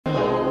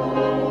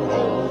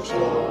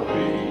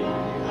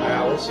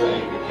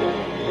Savior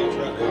came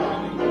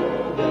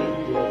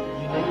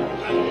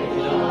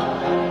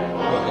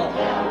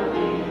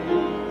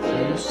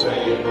to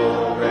save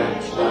a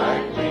wretch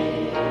like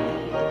me.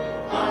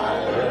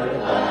 I heard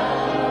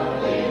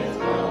about His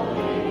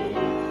glory,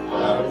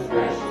 of His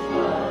precious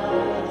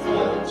blood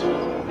flowed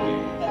on me.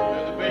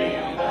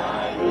 And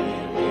I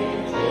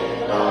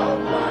repented of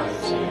my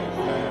sin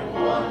and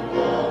won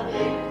the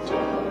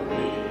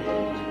victory.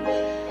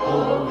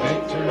 Oh,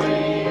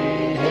 victory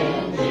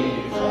in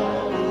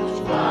Jesus,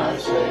 my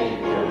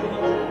Savior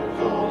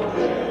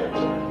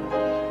forever.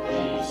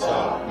 He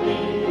sought me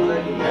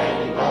and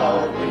He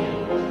bought me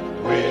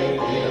with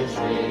His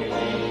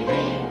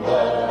redeeming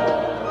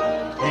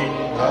blood. He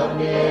loved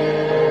me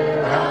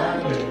ere I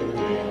knew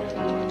Him,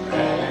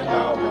 and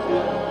all my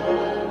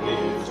love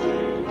is to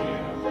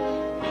Him.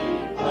 He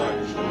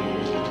plunged me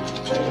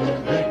to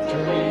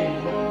victory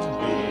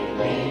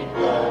beneath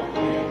the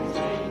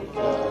cleansing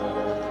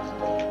flood.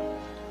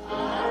 I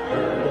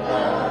heard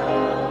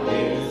about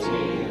His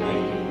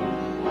healing,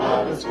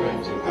 of His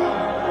cleansing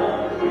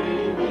power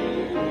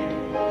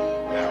revealing.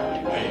 Now He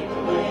made the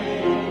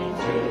lame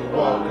to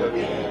walk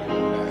again,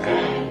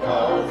 and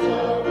cause the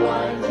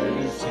blind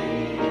to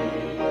see.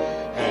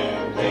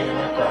 And then I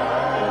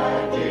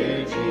cried, dear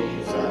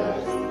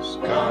Jesus,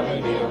 come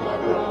and heal my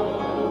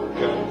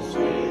broken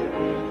spirit.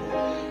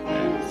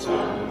 And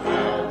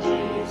somehow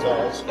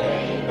Jesus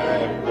came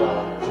and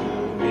brought to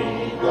me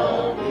the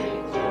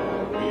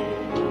victory.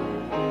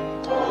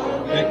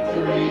 Oh,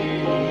 victory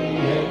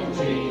in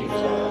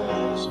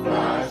Jesus,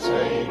 my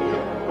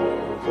Savior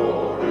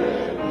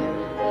forever.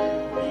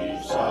 He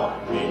sought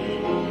me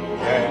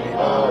and He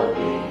bought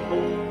me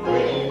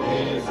with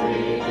His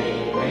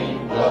redeeming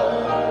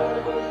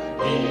blood.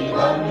 He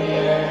loved me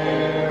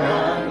ere I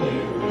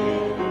knew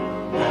Him,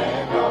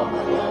 and all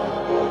my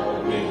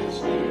love is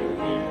to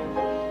Him.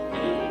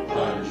 He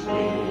plunged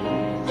me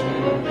to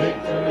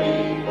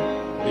victory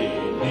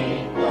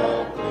beneath the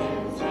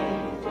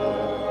cleansing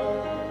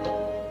flood.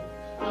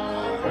 I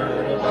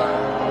heard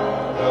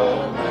about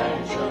a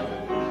mansion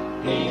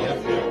He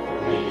hath built for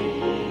me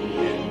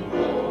in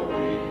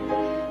glory.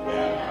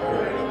 And I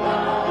heard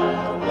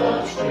about the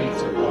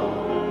streets of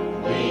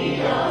gold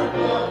beyond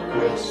the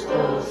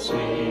crystal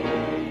sea,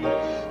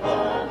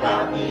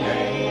 about the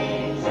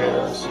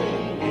angels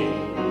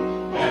singing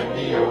and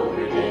the old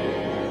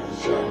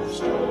redemption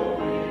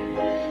story.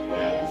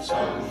 And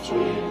some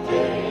sweet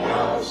day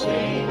I'll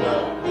sing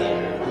up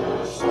there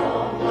the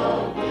song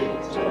of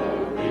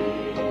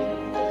victory.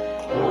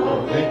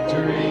 Oh,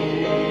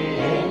 victory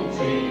in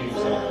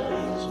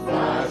Jesus,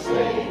 my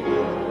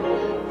Savior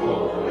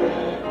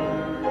forever.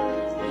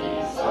 He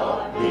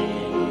sought me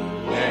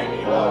and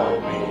He bought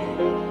me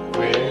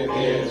with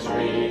His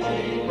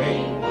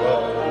redeeming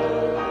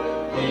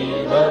blood. He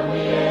loved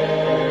me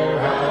ere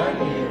I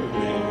knew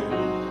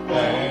Him,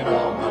 and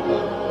all my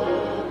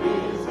love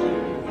is to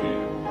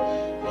Him.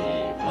 He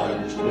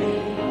plunged me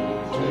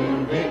to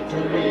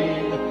victory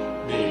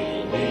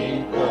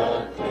beneath the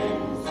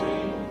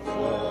cleansing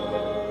flood.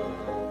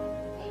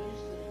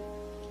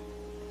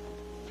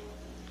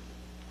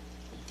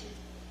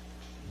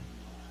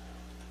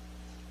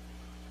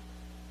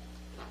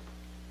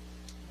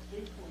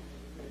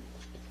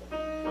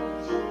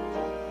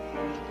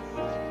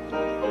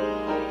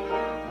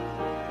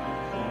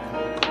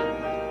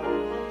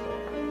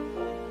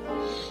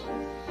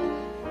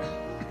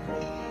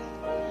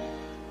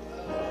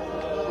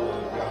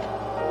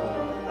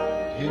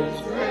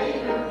 Is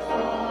greater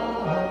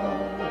far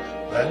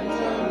than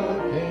ever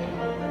been,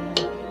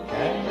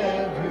 can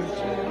never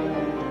tell.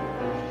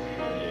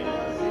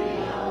 Is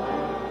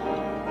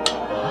beyond the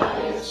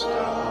highest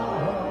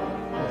star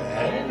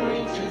and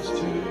reaches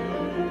to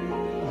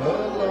the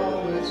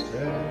lowest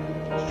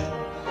depth.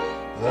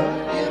 The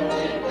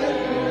gifted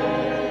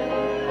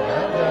there,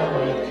 bound down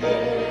with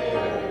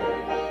care,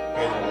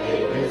 and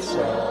gave His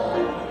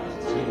Son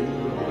to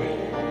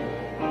win.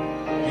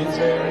 His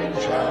erring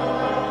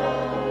child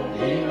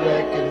He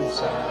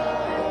reconciled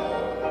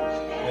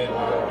and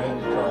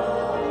pardoned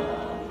from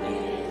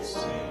His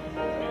sin.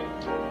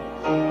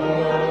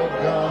 Lord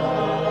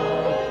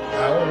God,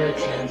 how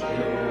rich and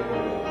pure,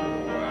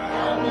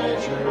 how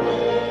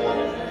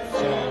measureless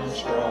and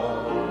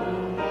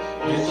strong,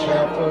 His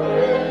shall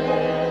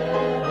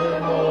forevermore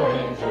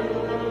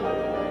endure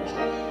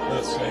the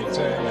saints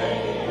and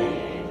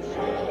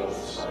angels'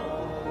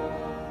 song.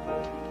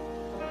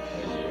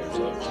 The years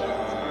of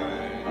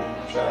time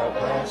shall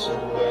pass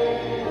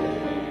away,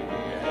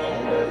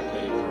 and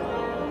earthly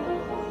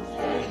thrones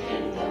and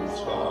kingdoms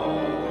fall.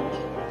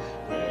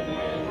 When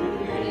every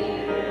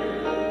ear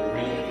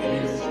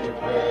refuse to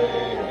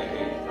pray,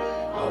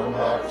 on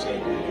rocks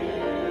and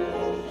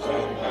hills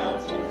and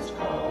mountains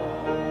call.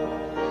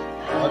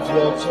 God's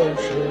love so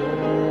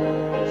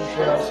sure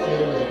shall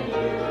still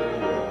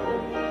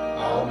endure,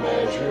 all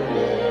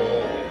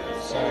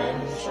measureless and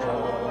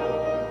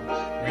strong,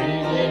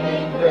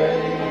 redeeming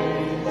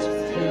grace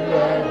to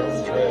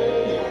Adam's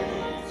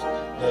race,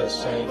 the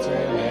saints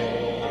and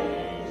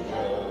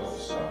angels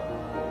song.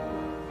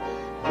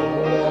 O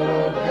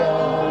Lord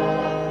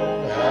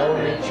God,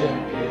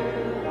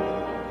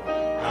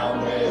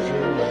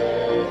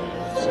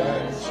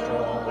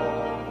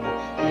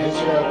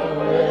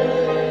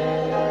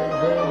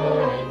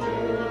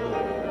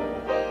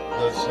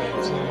 the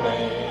saints and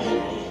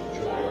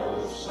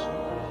angels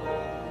song.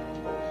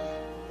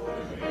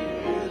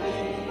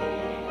 Immediately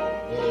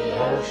the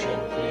ocean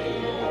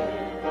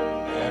cleared,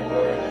 and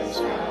where the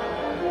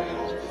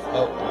skies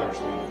upwards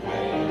we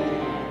made,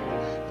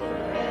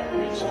 where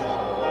every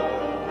star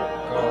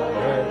on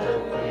earth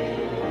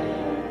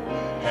appeared,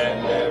 and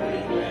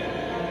every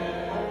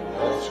man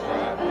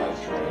ascribed my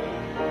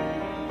trade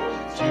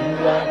to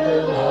like the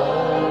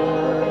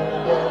Lord,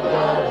 the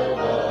God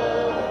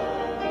above,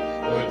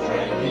 would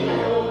drain the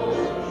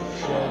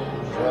ocean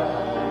dry.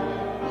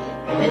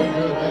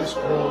 Into this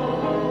scroll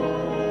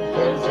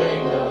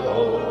contain the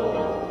whole,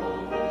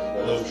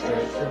 flow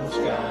straight from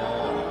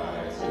sky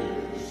to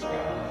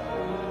sky.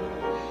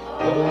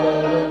 The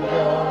love of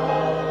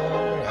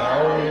God, how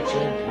rich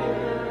and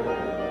pure,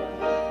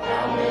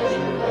 how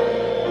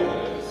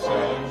measureless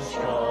and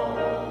strong,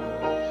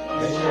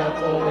 and yet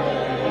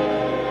forever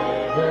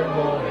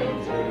morning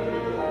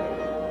through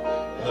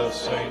the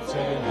saints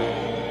and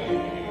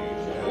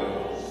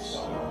angels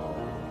song.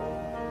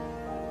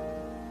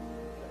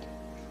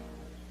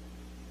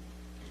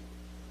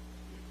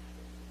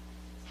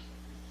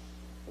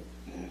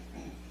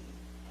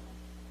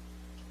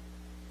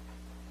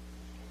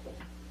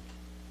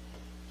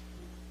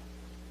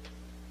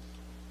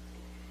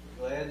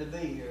 Glad to be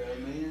here,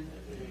 amen.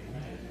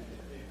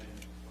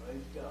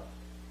 Praise God.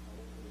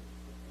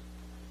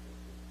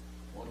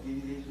 I want to give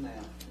you these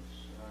announcements.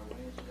 Our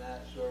Wednesday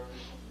night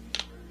service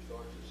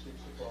starts at 6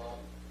 o'clock.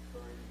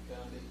 Encourage you to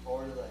come be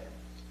part of that.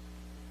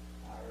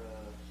 Our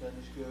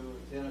Sunday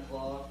school at 10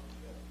 o'clock.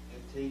 We've got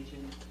good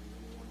teaching. We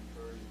want to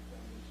encourage you to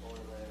come be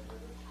part of that with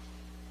us.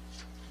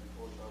 And of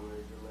course, our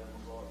regular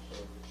 11 o'clock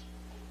service.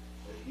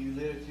 There's new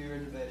literature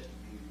in the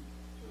vestibule.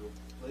 So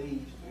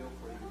please feel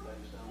free to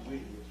take some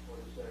with you. It's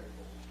what it's there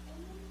for.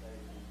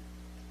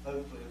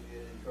 Hopefully it'll be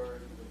an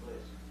encouragement and a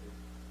blessing to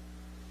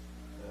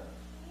you.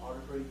 Otter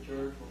Creek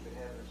Church will be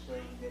having a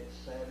sing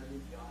next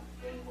Saturday,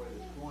 January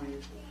the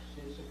 20th at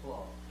 6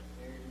 o'clock.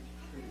 The Heritage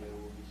Trio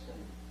will be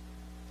singing.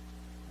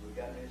 We've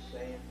got Miss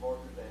Sam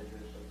Parker's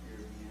address up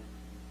here again.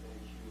 In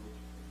case you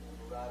want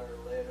to write her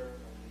a letter,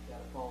 and you've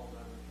got a phone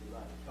number, if you'd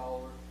like to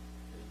call her,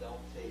 just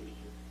don't text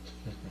her.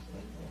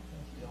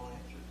 She don't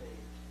answer text.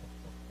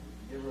 You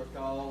can give her a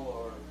call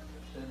or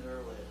send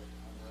her a letter.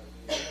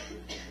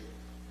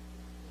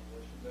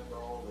 Let's remember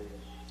all this.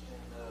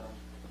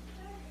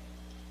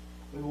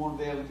 And we want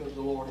to be able to go to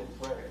the Lord in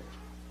prayer.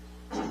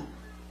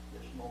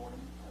 This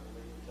morning, I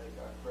believe we take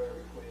our prayer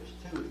requests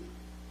to Him.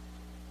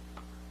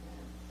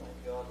 And thank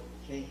God that we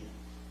can.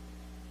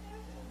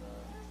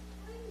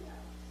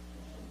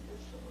 And get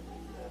some of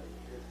these out of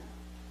here.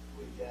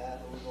 We got,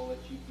 we're going to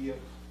let you give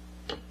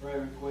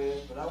prayer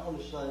requests. But I want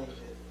to say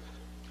that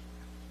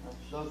I'm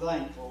so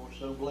thankful, we're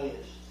so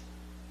blessed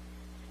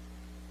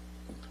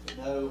to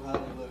know,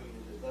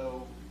 hallelujah, that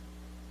though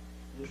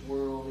this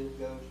world, it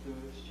goes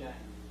through its changes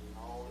and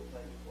all that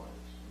takes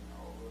place and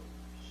all the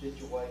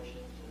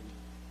situations and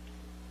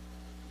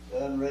the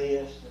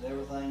unrest and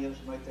everything else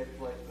that may take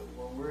place. But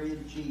when we're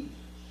in Jesus,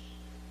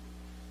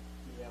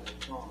 we have a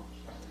promise,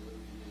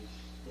 hallelujah, is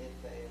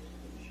steadfast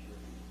and sure.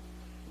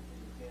 We can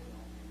depend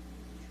on Him,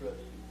 we can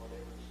trust Him,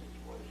 whatever the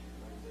situation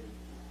may be.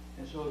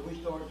 And so as we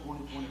start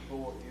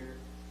 2024 here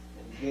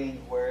in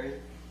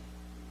January,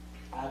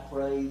 I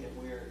pray that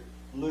we're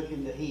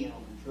looking to Him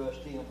and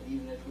trust Him,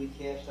 even as we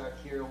cast our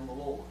care on the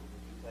Lord.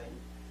 We take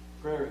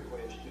prayer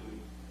requests to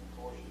Him.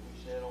 Of course, as we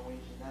said on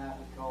Wednesday night,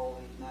 we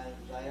call these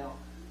names out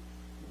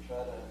and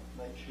try to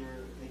make sure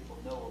that people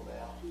know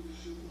about the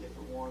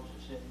different ones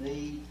that's in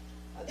need.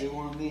 I do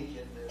want to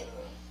mention that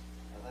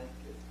I think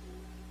that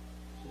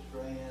Sister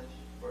Ann,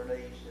 Sister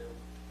Bernice,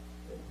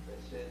 they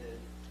said that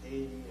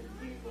Eddie and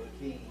Beulah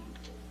King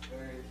are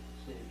very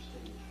sick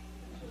still.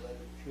 And so they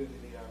truly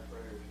need our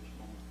prayers this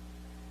morning.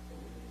 So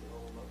we need to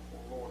hold them up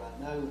before the Lord. I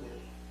know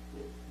that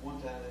one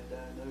time they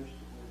diagnosed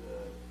it with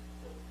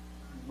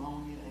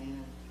pneumonia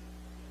and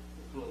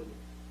the flu.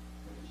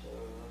 And so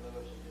I know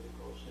it's a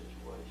difficult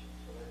situation.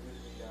 So they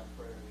really need our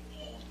prayers this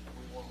morning. So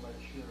we want to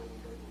make sure we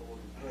go to the Lord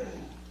in prayer.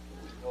 So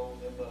we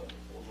hold them up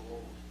before the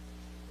Lord.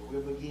 But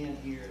we'll begin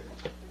here and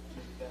see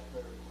if we've got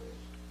prayer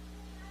requests.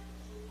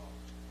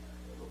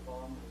 Little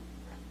Palm.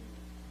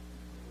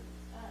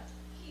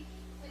 Keith,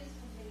 please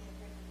continue to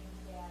pray for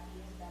Dean's dad.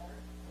 He is better.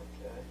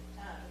 Okay.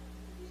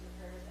 Use the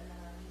prayers, and then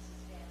our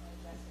niece's family,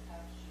 Jessica,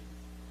 she's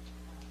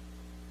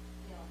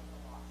dealing with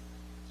a loss.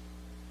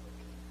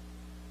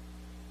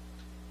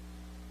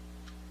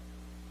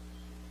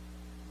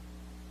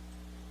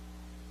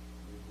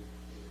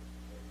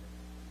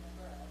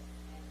 Remember us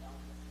and don't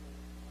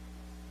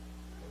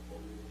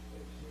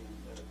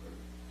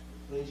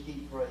Please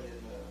keep praying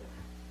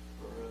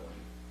for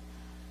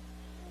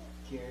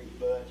Carrie's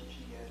bunch, and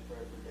she has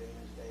prayer for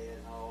Dan's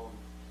dad and all,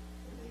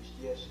 and niece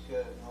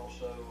Jessica, and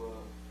also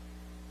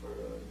for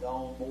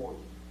Dawn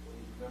Morton.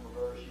 Please remember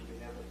her. She'll be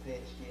having a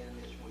PET scan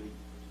this week,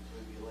 which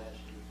will be last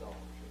week's daughter.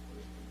 So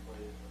please keep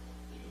praying for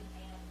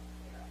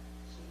her.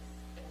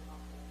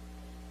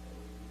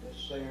 Miss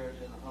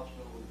Sarah's in the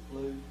hospital with the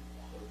flu,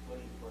 so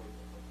please pray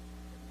for her.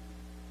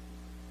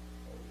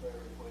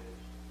 Prayer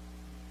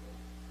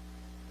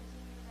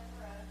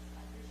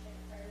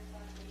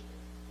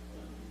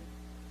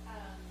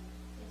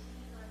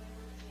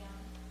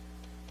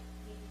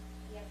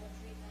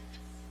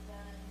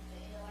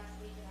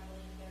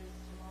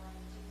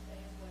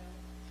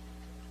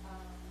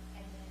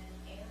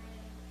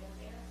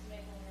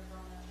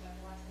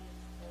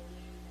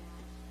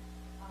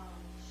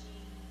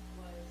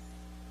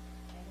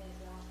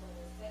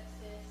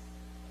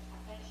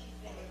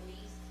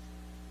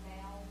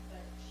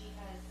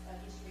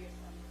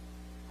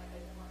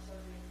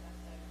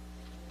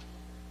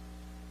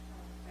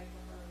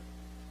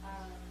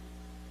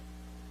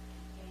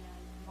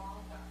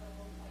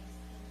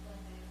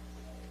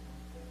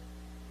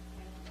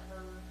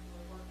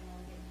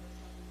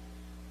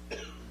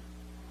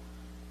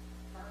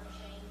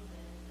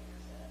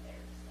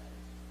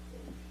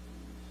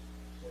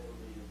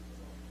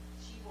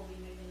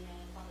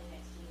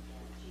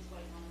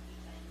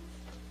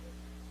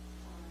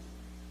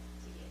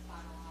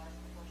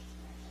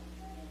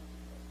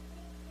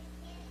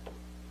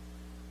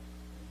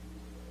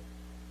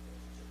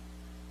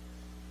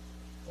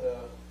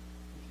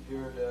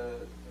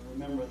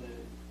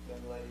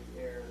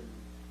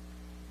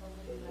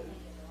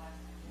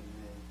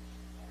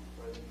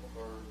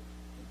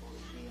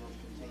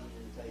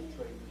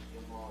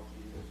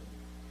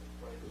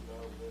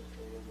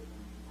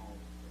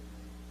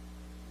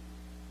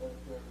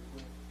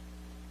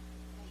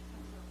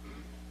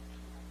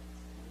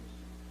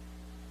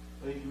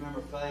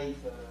remember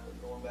Faith,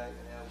 going back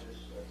and have this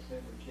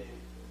December check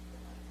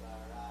by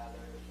our eye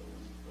there, so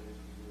we put it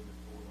a good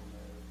report on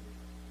that.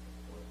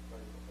 For us, pray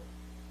for her.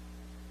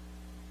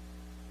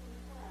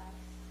 And for us,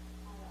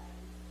 always,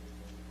 just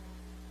to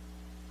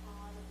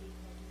all the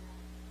people in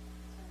that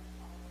church,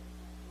 always,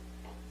 that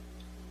we have in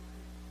this town.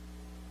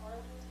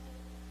 Or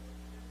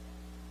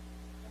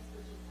that's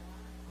what you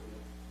want.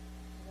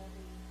 They'll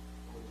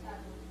be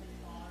traveling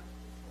pretty far.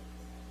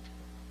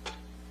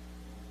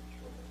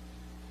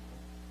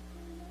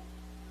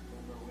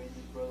 Remember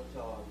Wendy's brother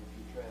Todd, if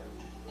you travel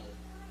with your brother.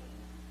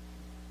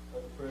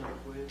 Other prayer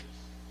requests?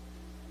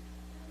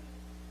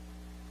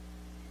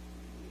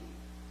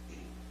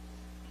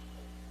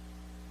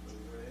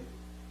 Brother Greg?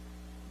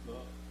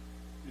 But,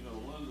 you know,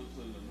 Linda's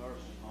in the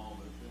nursing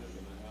home, and she's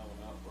going to have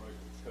an outbreak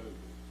of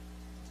COVID.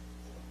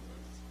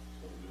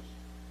 So just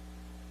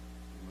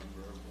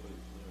remember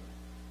everybody's there.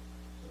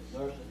 The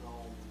nursing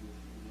home,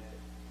 you had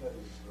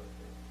COVID right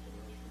there, so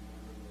let's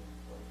remember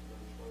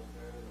those folks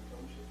there, the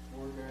folks that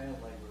work there and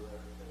labor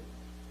there, too,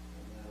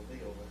 and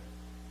Leo there.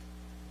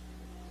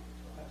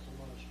 That's the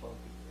one that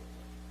spoke it.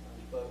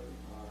 Unspoken,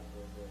 all right,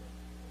 well,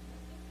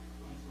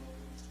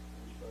 unspoken,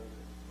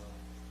 all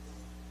right.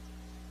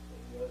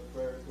 Any other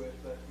prayer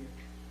requests back here?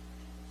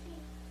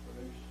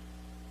 Bruce?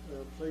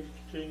 Please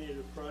continue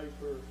to pray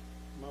for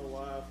my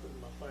wife and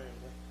my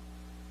family,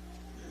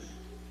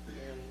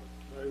 and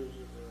those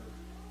that are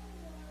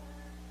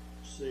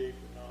sick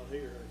and not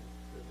here,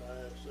 that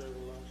I have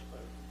several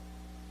unspoken.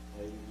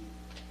 Amen.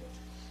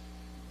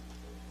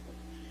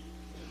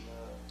 And,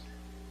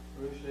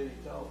 Bruce said he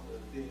talked to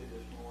Billy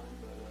this morning,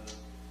 but,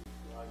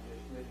 I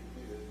guess really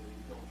good, but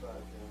he's gonna try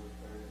to come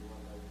repair it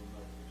one day or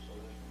another, so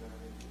let's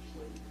remember him to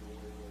sleep real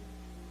well.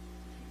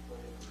 Keep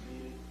praying for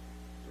Billy,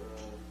 for,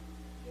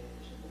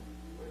 Janice and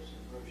the rest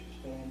of Bruce's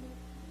family,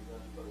 and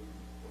unspoken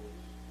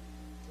requests.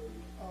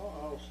 Bruce?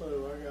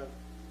 Also, I got a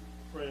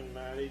friend of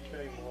mine, he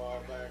came a while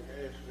back,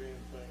 asked me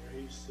anything, or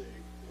he's sick,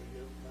 we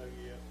don't know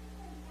yet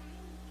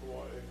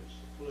what, if it's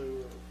the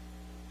flu or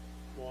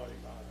what he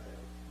might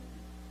have.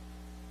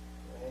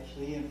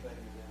 Ashley and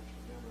fingernails,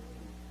 remember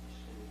him, he's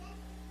sick.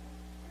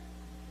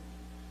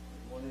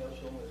 Anyone else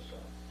on this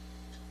side?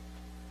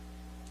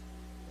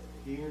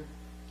 Over here,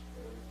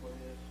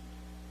 request.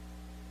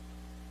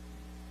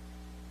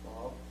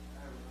 Bob? I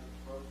haven't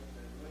spoken,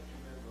 and let's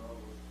remember all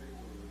those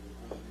people that are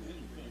going to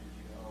be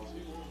experiencing all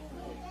this.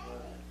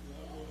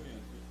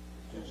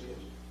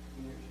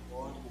 Here's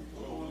one.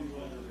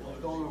 What's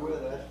going on with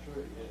it, that's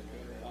true.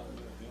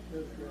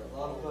 A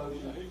lot of folks,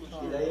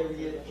 did they ever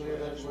get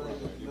cleared up where they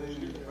could move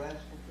to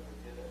Nebraska?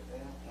 Get that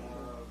down?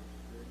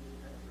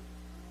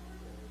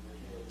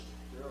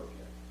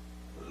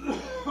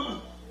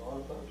 A lot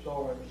of folks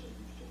are in some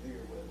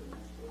severe weather.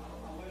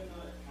 I'm waiting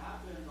on it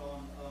happened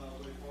on,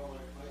 really far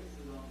away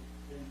places on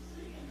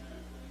Tennessee and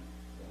everything.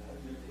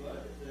 There's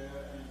budget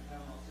there and in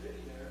Panama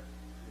City there.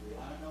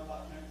 I don't know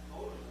about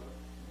Pensacola though.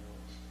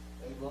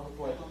 There's a lot of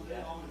places.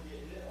 They always get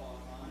hit all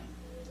the time.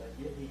 They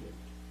get hit.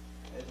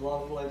 There's a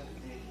lot of places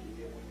that get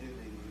hit, we do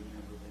need to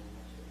remember them.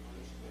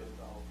 That's a good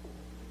thought.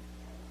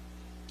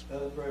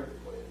 Other prayer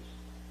requests?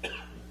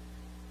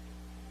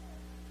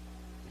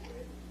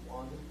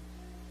 Wanda?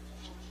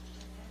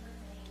 Remember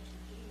me,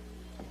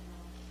 Judy,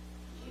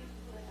 Judy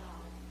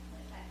Woodall,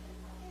 went back to the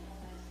hospital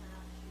last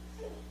night, she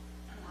was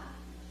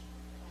alive,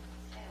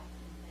 scalp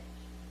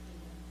infection,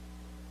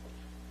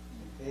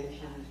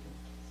 Confession?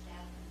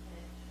 scalp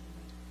infection.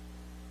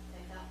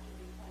 They got to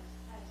replace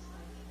the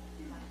pacemaker,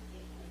 like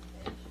get the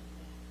infection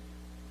down.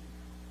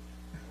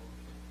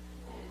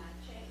 And I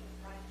checked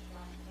with Rachel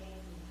on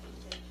hand, and she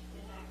said she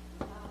did that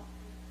from the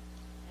doctor,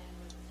 and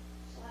was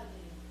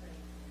slowly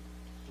improving.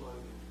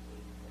 Slowly,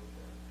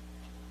 okay.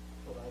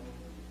 Well, I mean,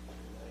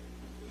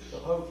 so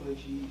hopefully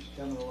she's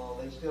coming along,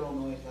 they still don't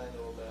know anything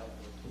though about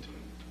her.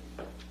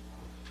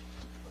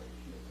 But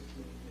she'll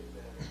continue to get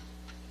better.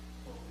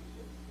 Hopefully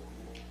she'll get before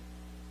you want.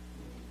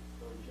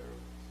 Brother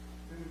Gerald?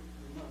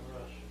 Remember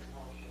us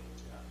also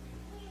got me.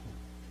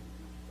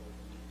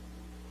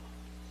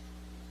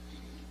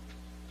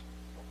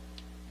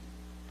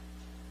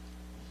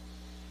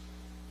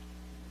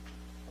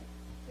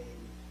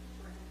 And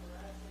For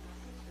us and my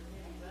sister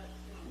Minnie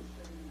Buxton was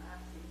put in the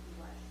ICU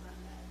last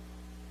Sunday,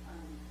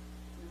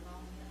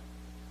 pneumonia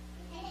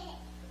and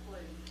the flu,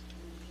 and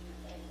then she went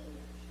back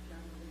there. She's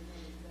younger than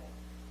me, but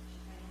she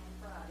came on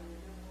Friday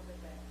and doing a little bit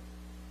better.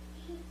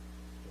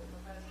 Her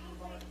husband,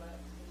 Bart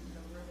Buxton, is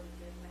a really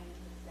good man,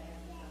 his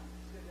dad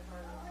is good to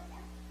her, and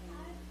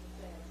his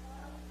dad's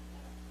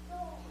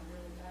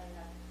really bad,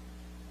 and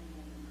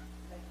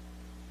they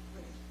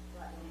went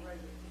right on the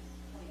road, he's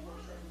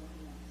 24/7 with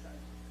him, so.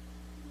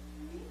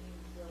 He was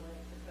really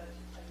extra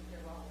touchy, taking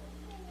care of all of them.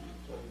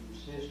 so your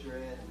sister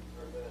and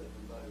her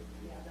husband both.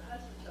 Yeah, the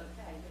husband's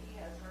okay, but he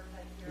has her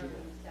taking care of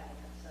his dad,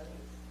 so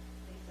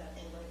he's that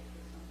little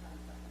extra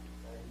sometimes, I think.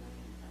 Amen.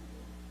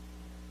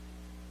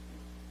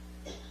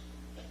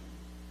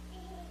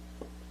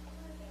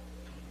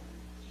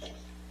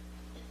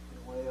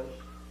 Anyone else?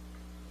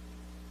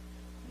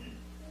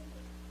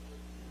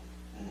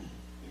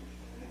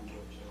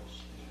 Anyone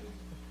else?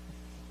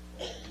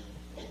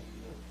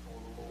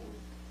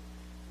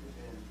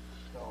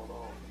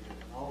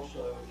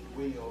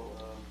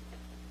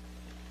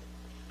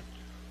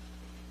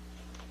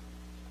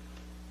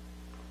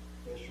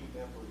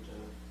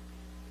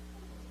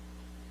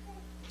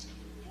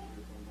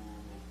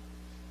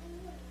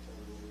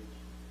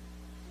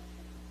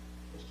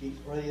 keep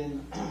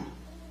praying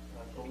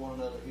for one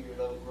another here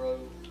at Oak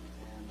Grove,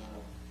 and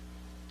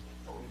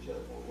for each other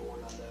for the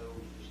Lord. I know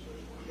just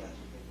we got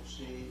some people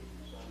sick,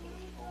 some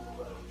on the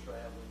road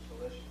traveling, so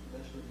let's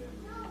remember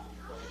these and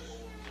pray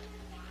for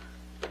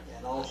them.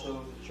 And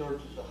also the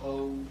church as a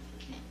whole, to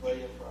keep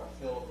praying for our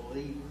fellow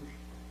believers,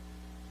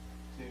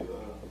 to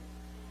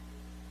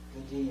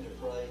continue to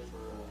pray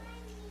for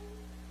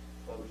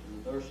folks in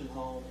the nursing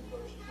home, and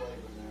versus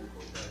laboring there. Of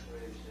course, like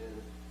Greg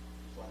said,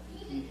 it's like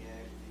in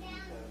Keniac, in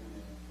COVID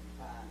and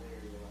Pine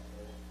area like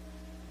that.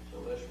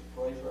 So let's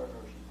pray for our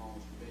nursing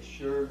homes, for Miss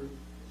Shirley,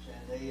 Miss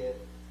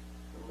Annette,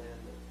 for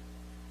Linda,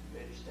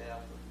 Betty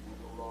Stafford,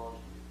 Wendell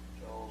Rosby,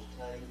 Charles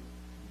Tate,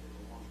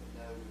 different ones we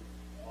know,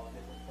 all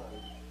different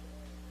folks.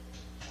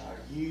 Our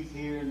youth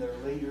here and their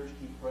leaders,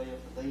 keep praying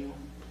for them.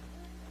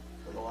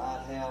 For the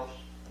Lighthouse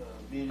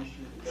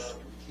ministry, that God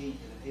will continue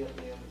to help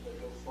them as they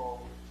go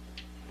forward.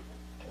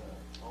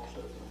 Also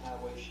for the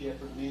Highway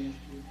Shepherd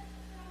ministry,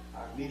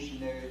 our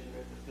missionaries that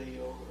are in the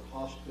field,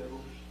 our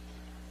hospitals,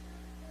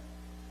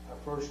 our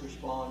first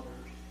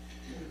responders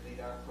who need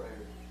our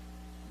prayers.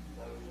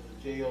 Those in the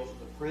jails and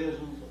the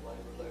prisons that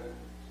labor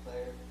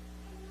there,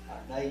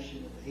 our nation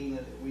and the healing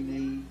that we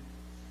need.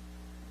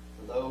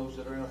 For those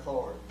that are in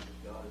authority, as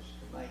God's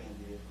command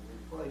is, and we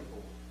pray for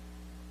them.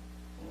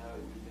 And I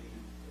would be,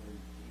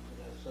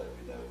 even as I say,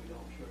 we know we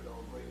don't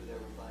agree with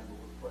everything, but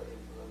we're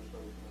praying for those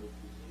folks in those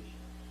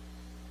positions.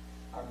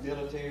 Our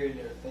military and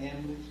their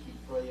families, keep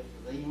praying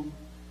for them.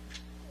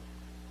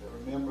 To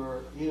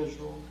remember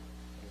Israel,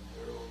 and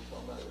Gerald was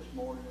talking about this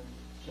morning in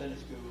Sunday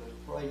school, let's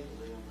pray for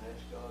them,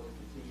 ask God to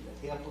continue to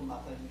help them. I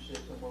think you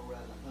said somewhere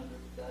around 100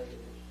 today.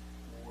 There's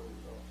more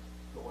that's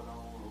going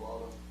on, a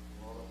lot of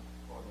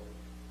heartache.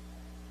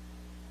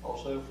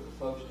 Also for the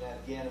folks in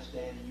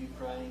Afghanistan and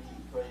Ukraine,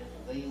 keep praying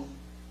for them.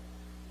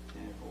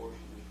 And of course,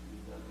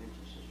 as I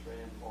mentioned, Sister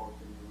Ann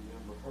Parker, to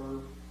remember her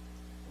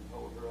and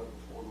hold her up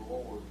before the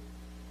Lord.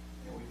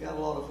 And we've got a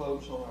lot of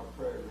folks on our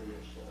prayer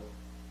list. So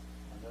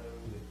I know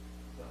that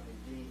Donnie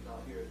G's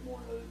not here this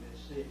morning, other than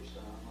sick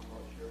some. I'm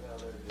not sure how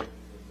they're doing.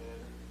 They're better.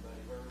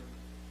 Anybody heard?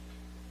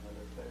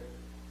 They're fair.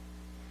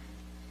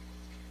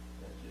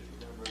 Let's just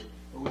remember.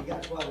 But we've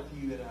got quite a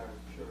few in our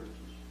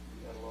churches.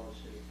 We've got a lot of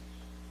sickness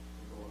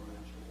going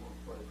around, so we want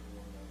to pray for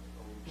one another,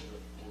 hold each other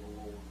before the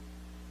Lord.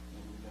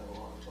 And we've got a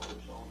lot of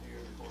folks on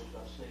here. And of course,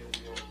 as I said,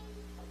 we'll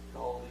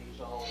call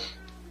these all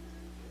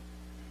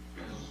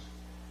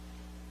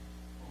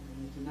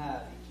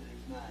tonight, each of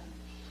these names.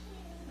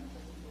 I think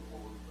it's the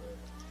Lord's prayer.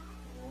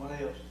 Anyone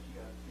else that you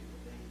got people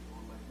need you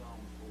want to make known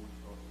before we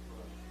start the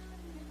prayer?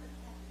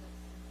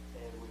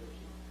 Dad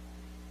Wilson.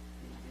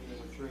 He's dealing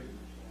with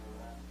treatment, you know,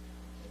 right?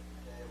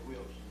 Dad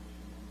Wilson.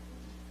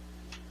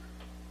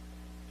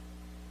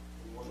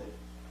 Anyone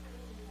else?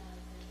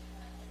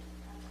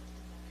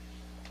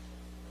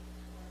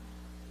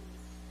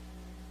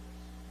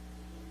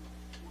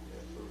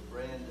 Yeah, for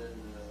Brandon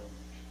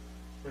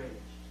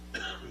French.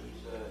 He's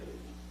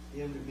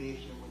in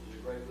remission, which is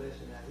a great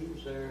blessing. Now, he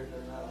was there the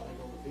night, I think,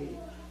 on the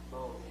beach,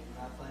 ball game,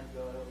 and I thank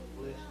God it was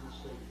a blessing to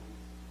see him.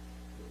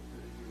 It was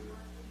really good.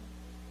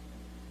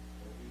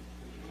 So he's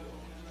good.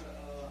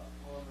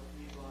 All the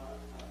people out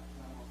in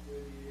Panama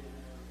City and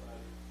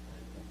everybody.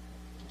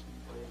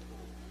 Pray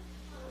for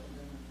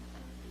him.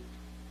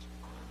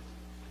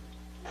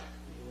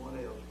 Anyone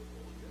else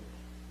before we go?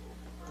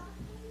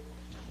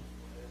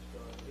 Ask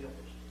God to help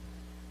us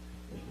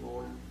this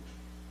morning.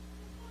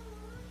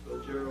 So,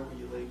 Gerald, will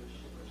you lead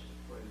us? Let's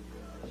pray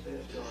together. Let's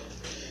ask God to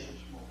help us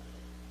this morning.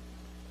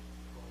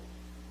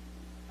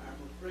 Our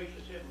most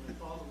gracious Heavenly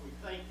Father, we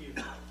thank you,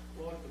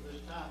 Lord, for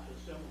this time to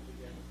assemble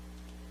together.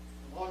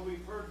 And Lord,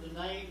 we've heard the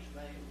names,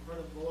 we've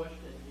heard a voice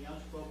and the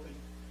unspoken.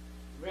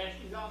 We're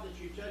asking, God, that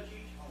you touch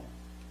each home,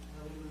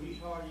 each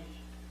heart,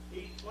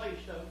 each place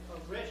of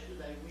rest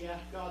today. We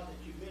ask, God, that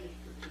you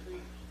minister to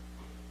these.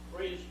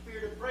 Pray the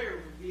spirit of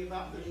prayer would be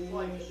about this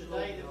place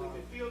today, that we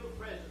could feel the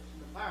presence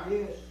and the power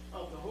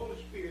of the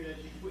Holy Spirit as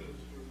he sweeps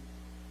through.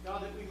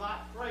 God, that we might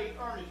pray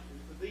earnestly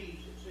for these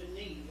that's in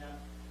need,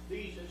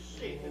 these that's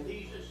sick, and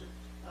these that's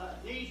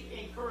needs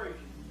encouragement,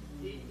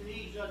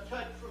 needs a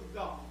touch from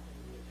God.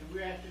 And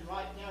we're asking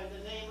right now in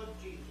the name of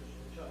Jesus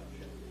to touch.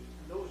 And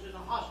those in the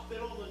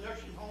hospital, the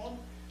nursing home,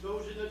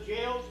 those in the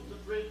jails and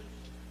the prisons,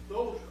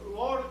 those,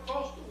 Lord,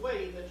 across the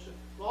way that's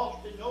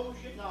lost and knows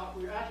you not,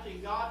 we're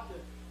asking God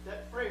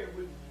that prayer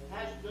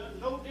has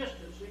no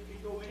distance. It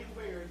can go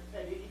anywhere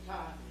at any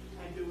time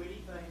and do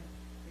anything.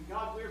 And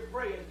God, we're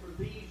praying for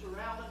these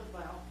around and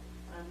about,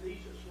 and these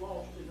that's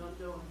lost and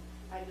undone.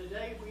 And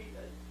today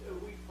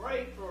we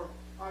pray for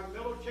our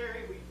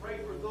military. We pray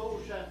for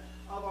those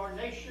of our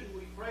nation.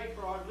 We pray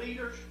for our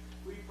leaders.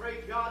 We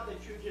pray, God,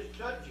 that you just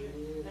touch it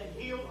and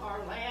heal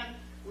our land.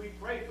 We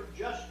pray for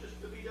justice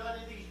to be done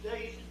in these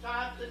days and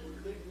times that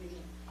we're living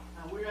in.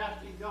 And we're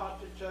asking God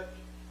to touch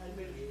and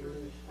minister.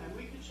 And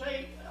we can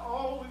say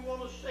all we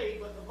want to say,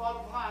 but the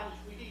bottom line is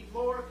we need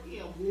more of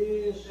Him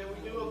than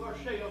we do of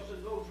ourselves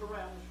and those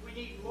around us. We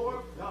need more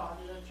of God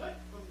and a touch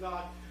from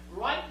God.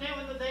 Right now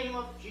in the name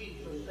of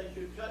Jesus, that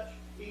you touch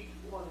each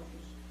one of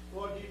us.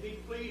 Lord, you'd be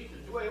pleased to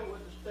dwell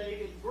with us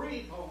today and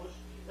breathe on us,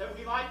 that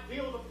we might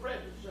feel the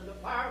presence and the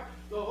power,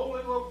 the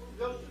Holy Ghost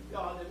of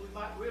God, that we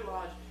might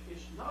realize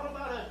it's not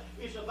about us,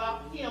 it's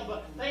about Him.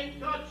 But thank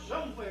God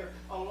somewhere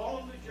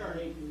along the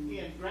journey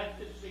He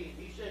granted sin.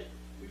 He said,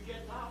 you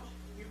Gentiles,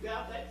 you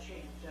got that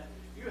chance.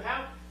 You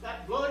have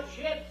that blood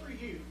shed for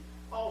you,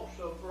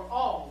 also for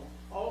all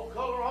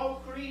color, all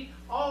creed,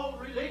 all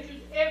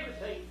religions,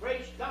 everything.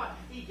 Praise God.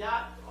 He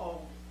died for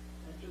all.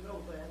 And to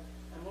know that.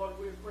 And Lord,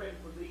 we're praying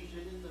for these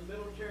in the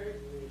military.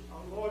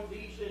 Lord,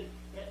 these in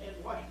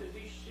Washington,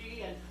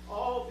 D.C., and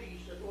all these,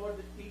 Lord,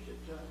 that need to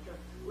touch.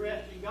 We're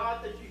asking,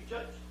 God, that you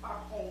touch our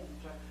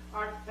homes,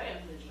 our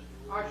families,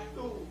 our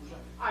schools,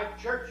 our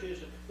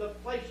churches, the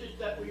places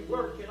that we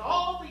work in,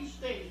 all these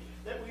things,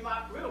 that we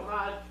might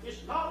realize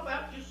it's not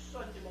about just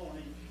Sunday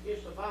morning.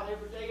 It's about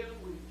every day of the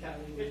week.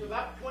 It's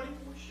about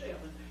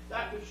 24/7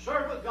 that we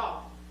serve a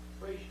God.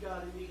 Praise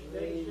God, in these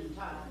days and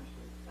times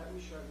that we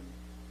serve Him.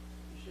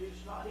 You see,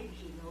 it's not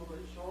easy, no, but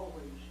it's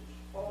always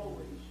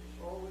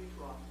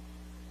right.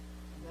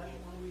 And that's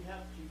when we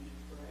have Jesus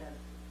for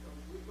advocate. Because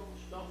we're going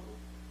to stumble,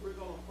 we're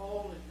going to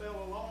fall and fail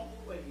along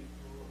the way.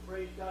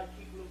 Praise God,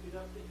 keep looking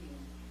up to Him,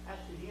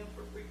 asking Him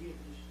for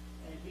forgiveness,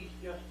 and He's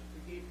just to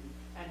forgive you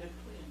and to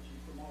cleanse you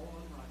from all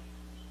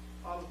unrighteousness.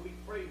 Father, we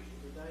praise you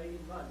today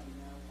and love you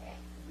now.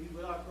 Be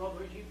with our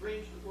brother as he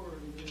brings the word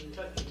and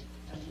touch him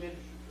and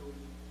minister to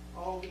him.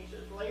 All these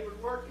that labor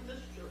and work in this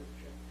church,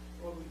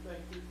 Lord, we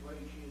thank you and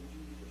praise you in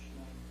Jesus'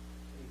 name.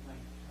 Amen.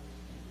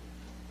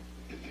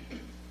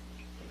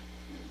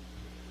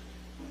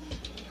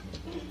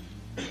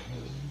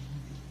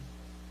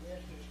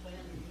 Yes, just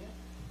stand again.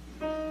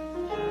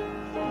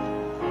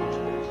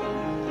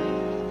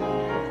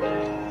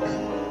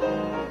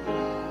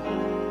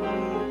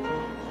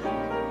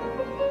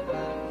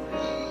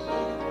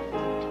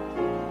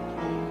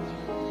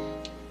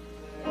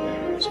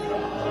 There's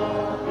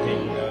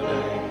coming a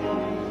day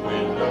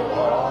when no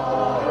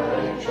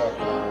heartache shall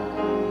come,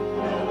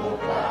 no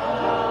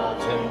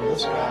clouds in the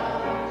sky,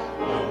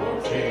 no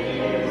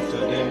tears to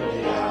dim the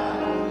eye.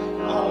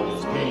 All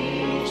is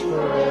peace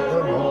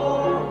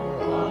forevermore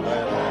on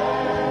that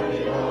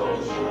happy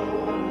old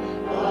shore.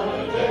 What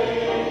a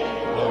day,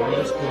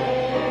 glorious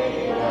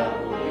day that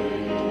will be.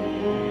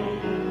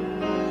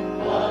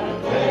 What a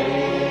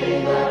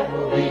day that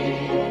will be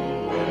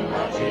when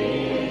my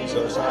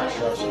Jesus I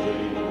shall see,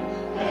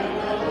 and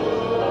I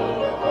look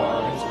upon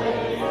His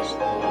face,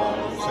 the one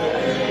who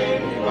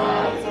saved me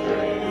by His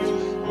grace.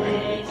 When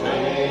He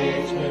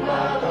takes me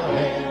by the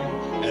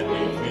hand and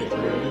leads me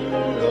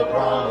through the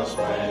promised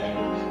land,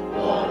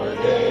 what a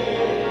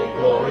day,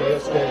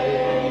 glorious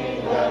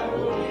day that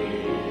will be.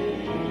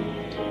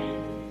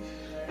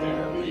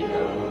 There'll be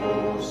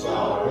no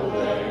sorrow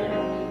there,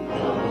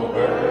 no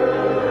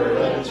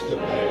burdens to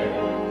bear,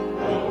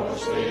 no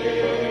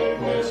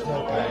sickness, no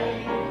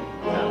pain,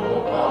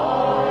 no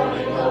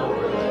parting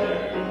over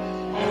there,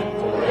 and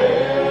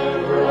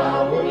forever I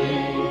will be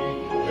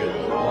with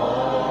the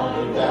one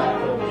who died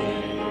for me.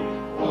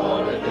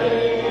 What a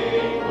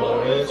day,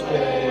 glorious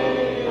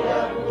day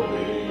that will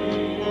be.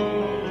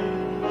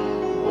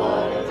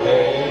 What a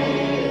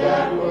day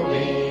that will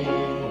be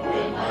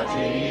when my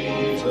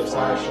Jesus I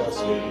shall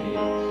see,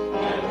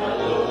 and I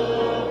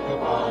look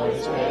upon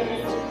His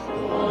face, the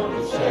one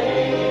who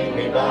saved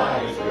me by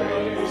His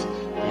grace.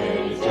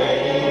 When He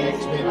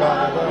takes me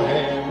by the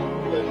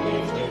hand and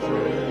leads me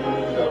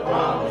through the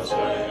promised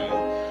land,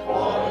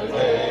 what a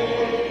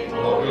day,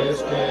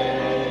 glorious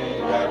day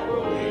that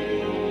will be.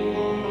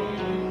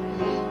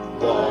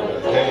 What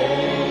a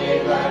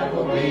day that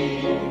will be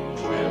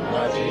when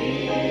my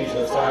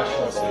Jesus I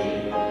shall see,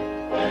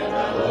 and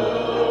I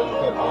look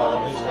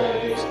upon His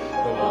face,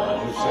 the one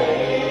who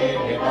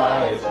saved me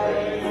by His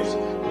grace.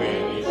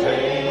 When He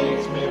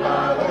takes me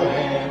by the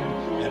hand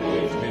and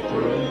leads me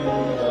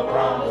through the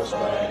promised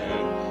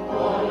land,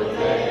 what a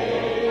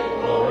day,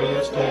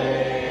 glorious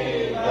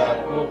day that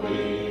will be.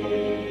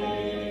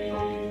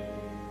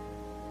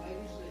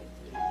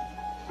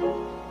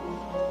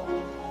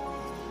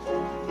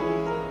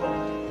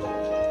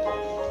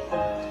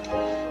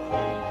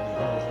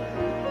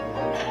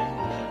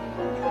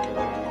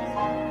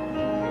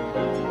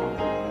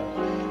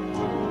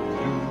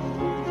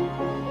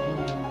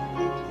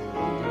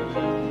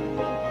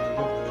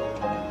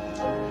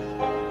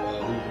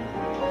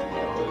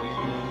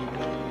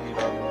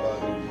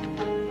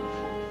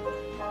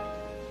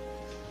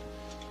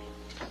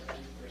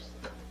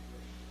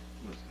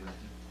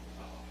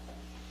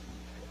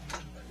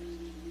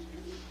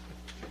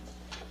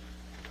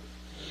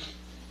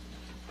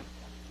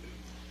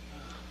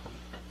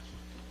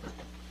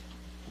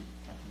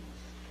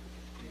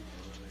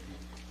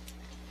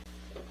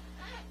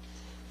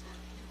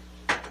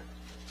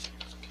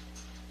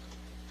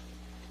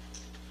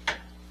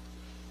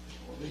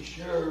 Be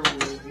sure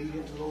we're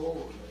obedient to the Lord.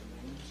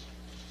 Amen.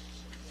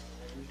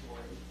 His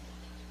way.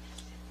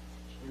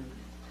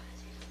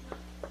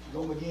 We're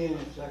going to begin in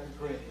 2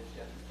 Corinthians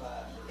chapter 5,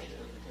 verse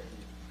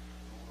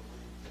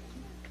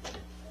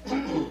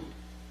 17.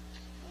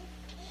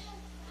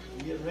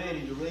 Get ready.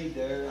 ready to read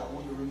there, I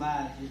want to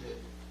remind you that,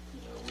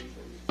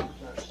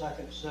 it's our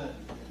second Sunday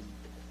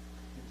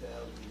in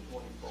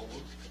 2024.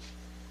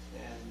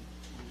 And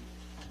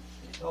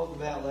we talked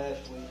about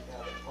last week how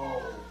that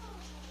Paul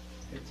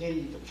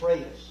continued to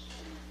press.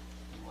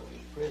 And what he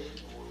was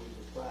pressing for was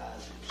the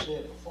prize that was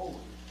set before him,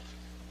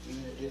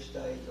 even at this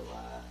stage of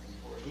life and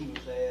where he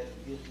was at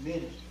in his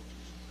ministry.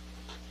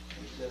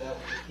 He said that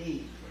was the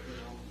key for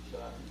him, so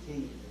I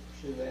continue to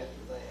pursue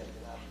after that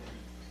I've been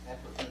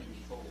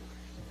apprehended for.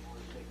 In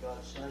order that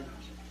God saved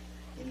me.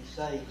 And he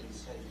saved me and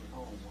take me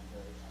home one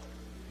day.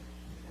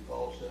 And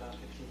Paul said I'm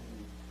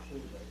continuing to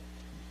pursue that.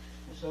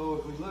 And so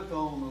if we look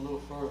on a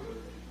little further, as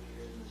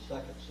we're in the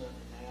second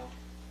Sunday now,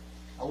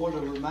 I want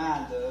to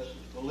remind us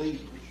as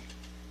believers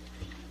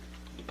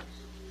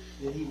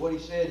that what he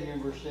said here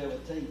in verse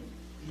 17.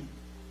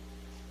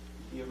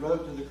 He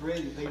wrote to the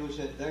Corinthians people, he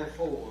said,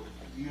 therefore,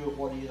 in view of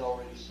what he had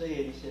already said,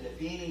 he said, if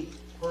any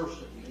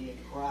person be in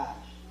Christ,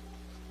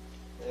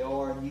 they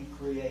are a new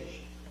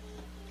creation.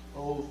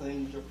 Old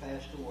things are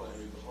passed away,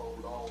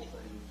 behold, all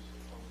things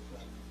are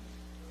become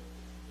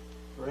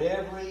new. For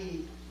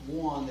every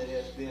one that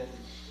has been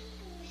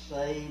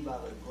saved by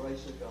the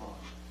grace of God,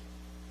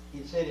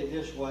 he said it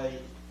this way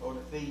on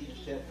Ephesians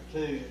chapter 2,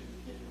 in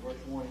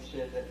verse 1, he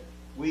said that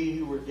we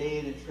who were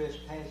dead in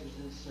trespasses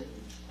and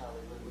sins,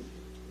 hallelujah,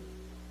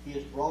 he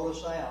has brought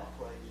us out,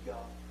 praise God,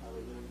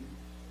 hallelujah,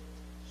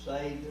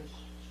 saved us,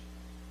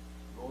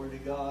 glory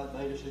to God,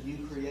 made us a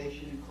new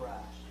creation in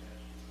Christ.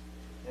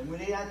 And we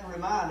have to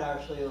remind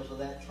ourselves of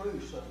that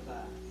truth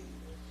sometimes.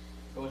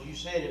 Because you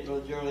said it,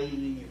 Brother Gerald, even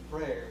in your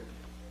prayer,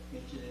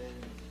 mentioned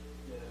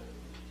in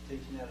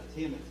teaching out of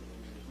Timothy,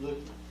 and was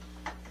looking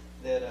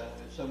that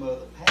in some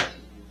other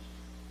passages,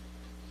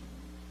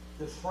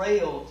 the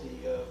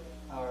frailty of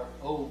our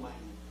old man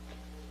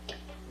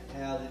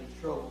and how that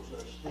he troubles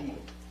us still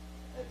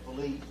as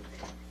believers.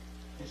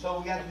 And so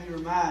we got to be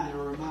reminded,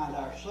 or remind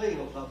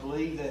ourselves, I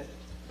believe, that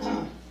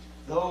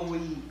though we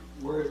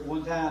were at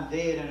one time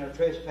dead in our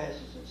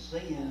trespasses and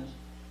sins,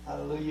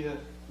 hallelujah,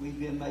 we've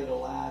been made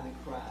alive in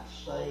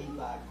Christ, saved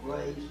by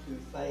grace through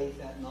faith,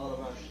 that not of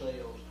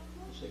ourselves.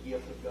 It's a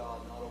gift of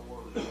God, not a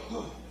word of man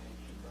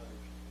should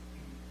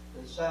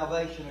boast. The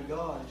salvation of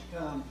God has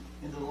come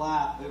into the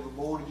life of every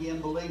born again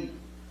believer.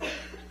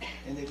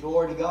 And the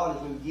glory to God,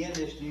 as we begin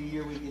this new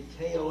year, we can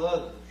tell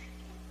others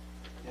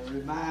and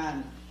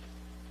remind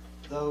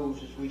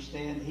those as we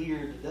stand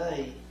here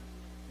today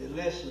that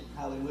listen,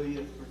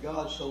 hallelujah, for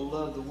God so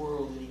loved the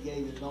world that he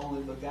gave his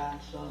only begotten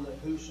Son, that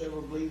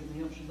whosoever believeth in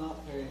him should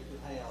not perish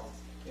but have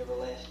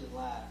everlasting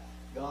life.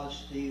 God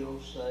still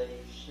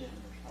saves sinners.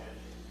 Hallelujah.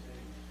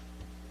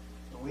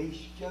 And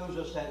he shows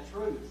us that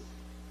truth.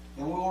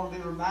 And we want to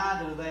be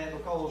reminded of that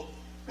because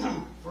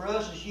for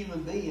us as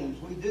human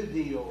beings, we do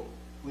deal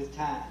with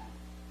time.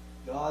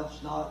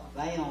 God's not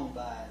bound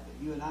by it.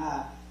 But you and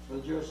I,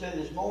 Brother Gerald said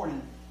this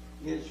morning,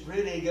 it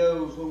really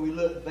goes, when we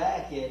look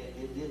back at it,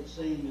 it didn't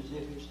seem as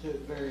if it's took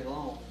very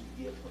long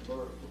to get from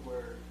birth to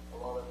where a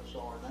lot of us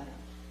are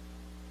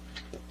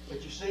now.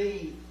 But you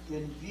see,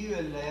 in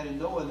viewing that and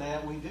knowing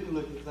that, we do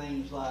look at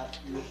things like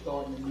we're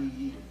starting a new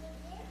year.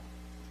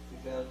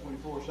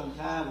 2024,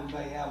 sometimes we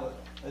may have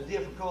a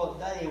difficult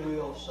day and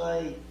we'll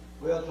say,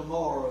 well,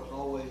 tomorrow is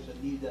always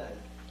a new day.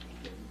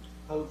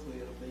 Hopefully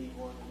it'll be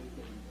one that we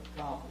can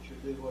accomplish or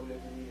do whatever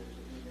it is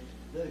that we need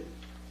to do.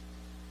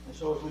 And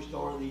so as we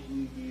start these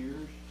new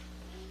years,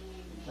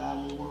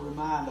 sometimes we want to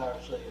remind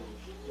ourselves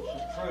of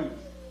some truth.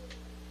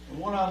 And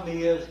one of them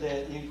is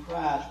that in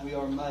Christ we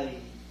are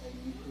made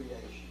a new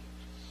creation.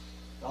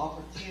 The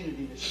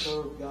opportunity to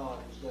serve God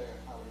is there,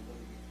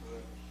 hallelujah, for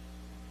us.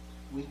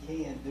 We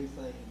can do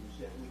things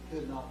that we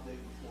could not do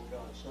before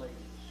God saved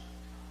us.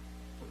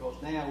 Because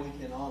now we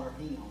can honor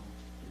Him.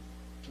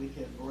 We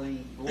can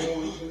bring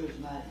glory to His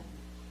name.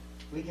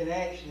 We can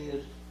actually,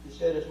 as you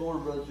said this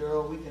morning, Brother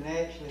Gerald, we can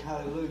actually,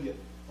 hallelujah,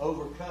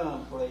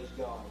 overcome, praise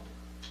God,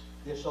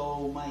 this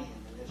old man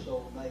and this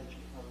old nature,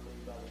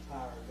 hallelujah, by the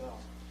power of God.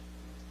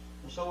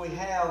 And so we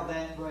have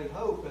that great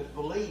hope as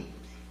believers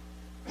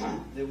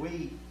that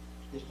we,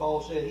 as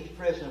Paul said, he's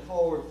pressing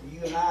forward for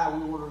you and I.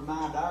 We want to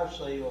remind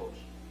ourselves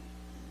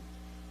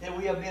that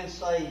we have been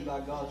saved by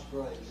God's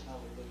grace,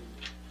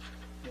 hallelujah,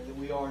 and that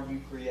we are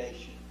new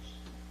creations.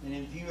 And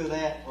in view of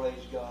that,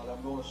 praise God,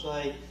 I'm going to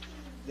say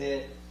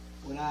that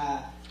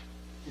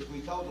if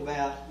we talk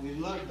about, we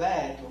look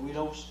back, but we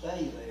don't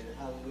stay there,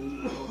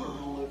 hallelujah, because we're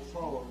going to look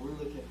forward. We're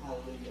looking,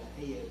 hallelujah,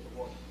 ahead to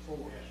what's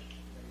before us.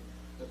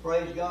 But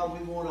praise God,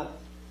 we want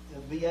to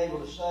be able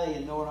to say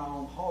and know in our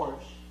own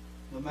hearts,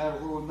 no matter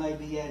where we may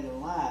be at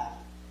in life,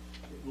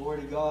 that,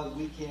 glory to God,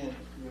 we can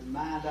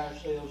remind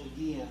ourselves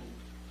again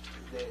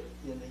that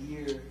in the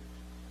year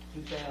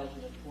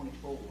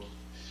 2024,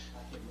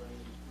 I can bring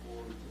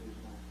glory to His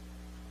name.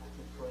 I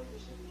can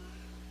praise Him.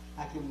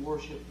 I can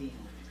worship Him.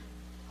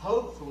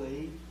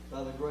 Hopefully,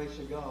 by the grace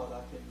of God,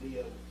 I can be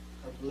a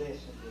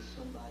blessing to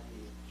somebody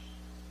else.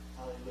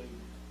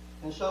 Hallelujah.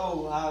 And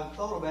so I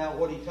thought about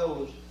what He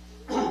told us.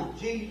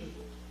 Jesus,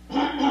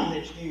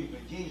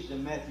 Jesus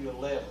in Matthew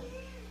 11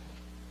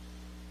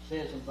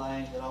 said some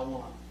things that I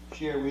want to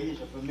share with you.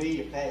 It's a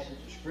familiar passage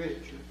of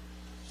Scripture.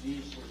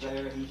 Jesus was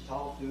there, he's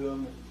talked to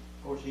them, and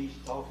of course he's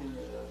talking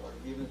or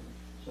giving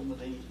some of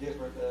these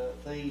different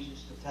things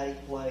that's to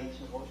take place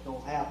and what's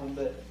going to happen.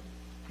 But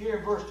here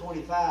in verse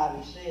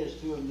 25, he says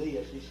to him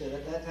this. He said,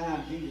 at that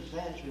time Jesus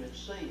answered and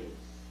said,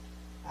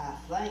 I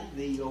thank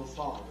thee, O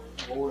Father,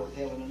 Lord of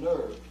heaven and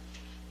earth,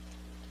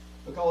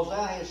 because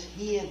thou hast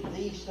hid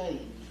these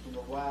things from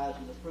the wise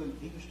and the prudent.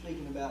 He was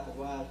speaking about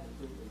the wise and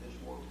the prudent of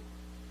this world.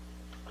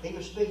 He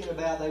was speaking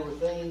about they were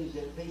things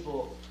that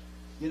people,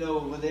 you know,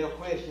 when they'll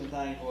question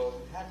things, well,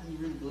 how do you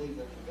really believe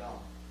there's a God?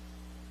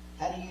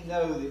 How do you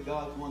know that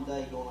God's one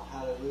day going to,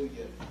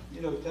 hallelujah,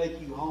 you know,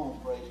 take you home,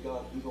 praise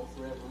God, and you're going to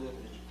forever live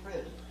in His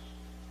presence?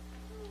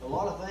 A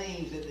lot of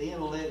things that the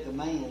intellect of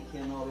man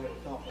cannot ever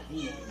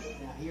comprehend.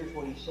 But now here's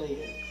what he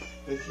said,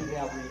 but you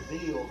have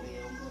revealed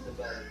them unto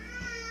babes.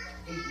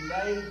 He's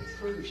made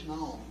truth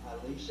known.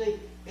 Hallelujah. See,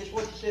 it's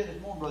what you said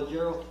this morning, Brother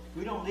Gerald.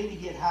 We don't need to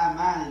get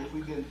high-minded if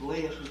we've been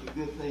blessed with the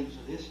good things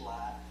of this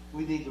life.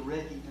 We need to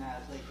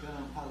recognize they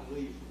come,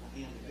 hallelujah, from the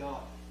hand of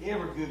God.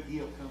 Every good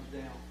gift comes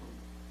down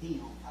from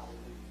Him. Hallelujah.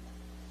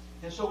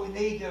 And so we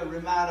need to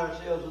remind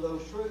ourselves of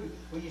those truths.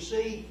 Well, you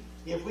see,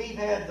 if we've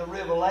had the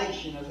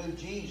revelation of who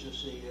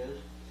Jesus is,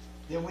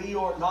 then we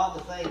ought not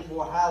to think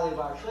more highly of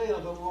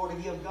ourselves, but we ought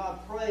to give God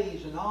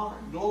praise and honor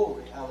and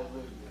glory. Hallelujah.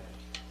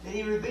 That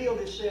He revealed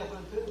Himself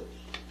unto us.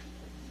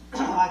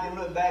 I can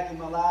look back in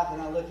my life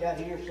and I look out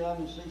here some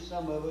and see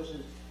some of us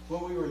as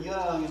when we were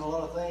young and a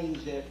lot of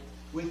things that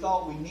we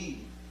thought we knew.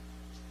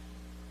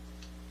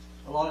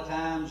 A lot of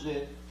times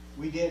that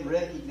we didn't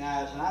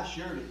recognize, and I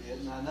surely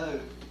didn't, I know,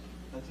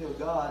 until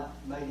God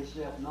made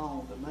Himself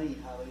known to me.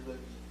 Hallelujah.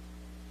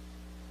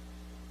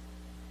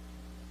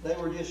 They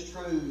were just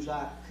truths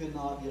I could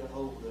not get a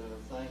hold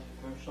of, things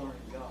concerning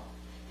God.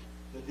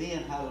 But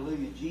then,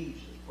 hallelujah,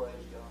 Jesus, praise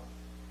God,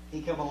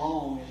 He come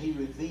along and He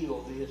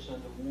revealed this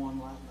unto one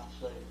like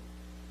myself.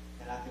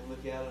 And I can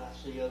look out and I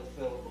see other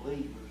fellow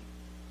believers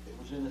that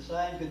was in the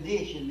same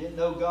condition, didn't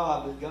know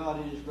God, but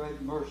God in His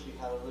great mercy,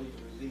 hallelujah,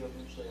 revealed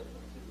Himself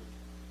unto us.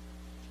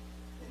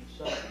 And He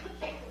saved us,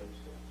 praise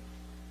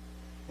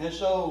God. And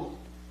so,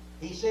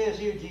 He says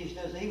here, Jesus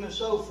says, even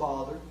so,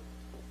 Father,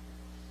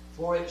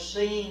 for it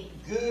seemed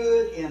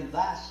good in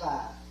thy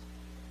sight.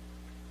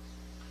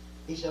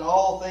 He said,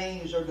 all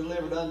things are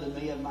delivered unto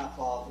me of my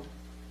Father,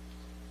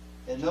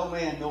 and no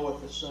man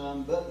knoweth the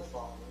Son but the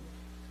Father.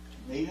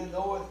 Neither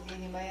knoweth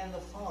any man the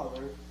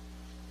Father,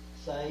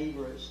 save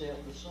or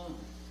except the Son.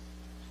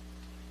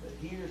 But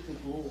here's the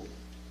glory,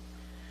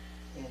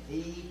 and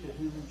he to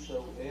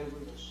whomsoever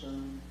the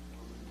Son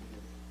will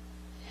reveal.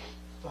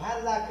 So how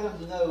did I come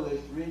to know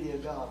it's really a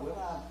God? Well,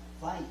 I'm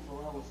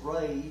thankful I was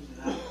raised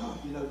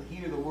and to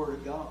hear the Word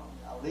of God.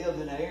 I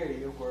lived in an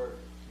area where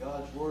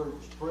God's Word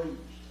was preached.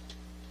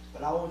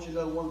 But I want you to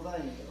know one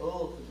thing.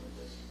 Ultimately,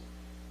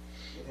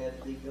 it had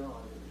to be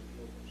God that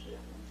revealed Himself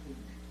unto you.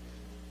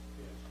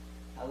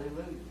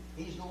 Hallelujah.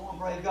 He's the one,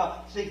 praise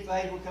God. See,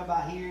 faith will come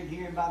by hearing,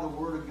 hearing by the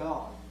Word of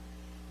God.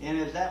 And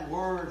as that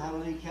Word,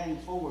 hallelujah, came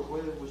forward,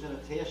 whether it was in a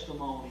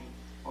testimony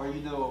or, a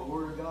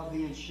Word of God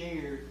being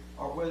shared,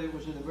 or whether it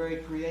was in the very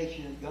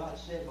creation that God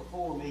set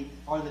before me,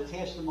 or the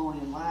testimony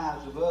and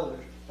lives of others,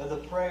 or the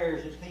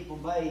prayers that people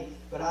made.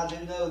 But I do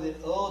know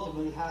that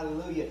ultimately,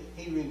 hallelujah,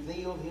 He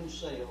revealed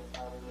Himself,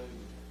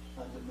 hallelujah,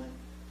 unto me.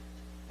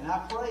 And I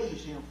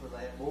praise Him for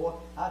that, boy.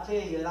 I tell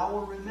you, and I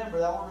want to remember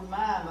that. I want to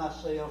remind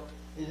myself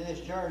in this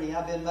journey,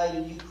 I've been made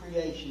a new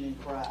creation in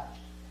Christ.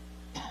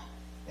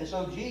 And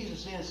so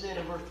Jesus then said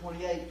in verse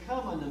 28,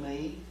 come unto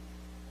me,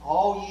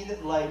 all ye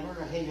that labor and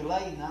are heavy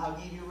laden, I'll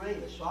give you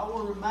rest. So I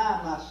want to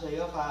remind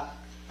myself,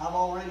 I've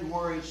already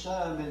worried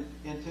some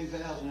in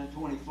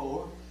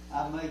 2024.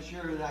 I've made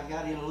sure that I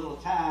got in a little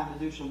time to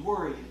do some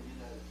worrying,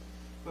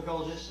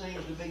 because it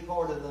seems to be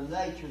part of the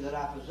nature that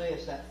I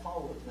possess, that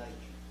fallen nature.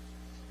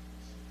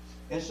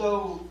 And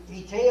so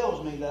He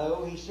tells me,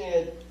 though, He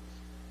said,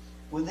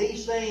 when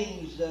these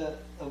things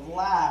of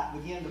life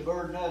begin to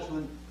burden us,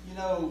 when,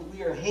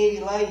 we are heavy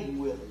laden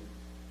with them,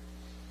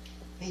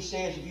 He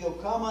says, if you'll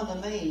come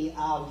unto me,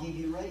 I'll give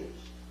you rest.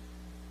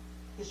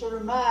 It's a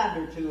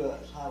reminder to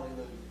us,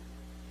 hallelujah.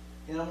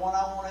 And what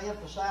I want to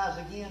emphasize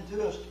again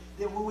to us,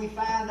 that when we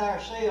find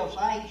ourselves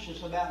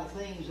anxious about the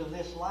things of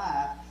this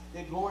life,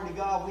 that glory to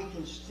God, we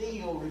can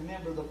still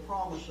remember the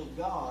promise of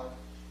God,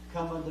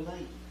 come unto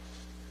me.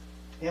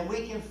 And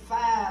we can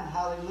find,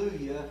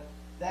 hallelujah,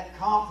 that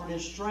comfort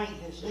and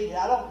strength that's needed.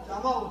 I'm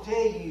not going to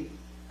tell you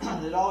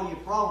that all your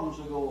problems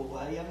will go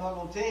away. I'm not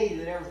going to tell you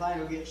that everything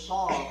will get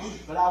solved.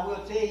 But I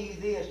will tell you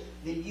this,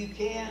 that you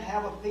can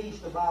have a peace,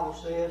 the Bible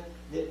says,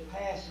 that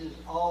passes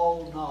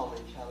all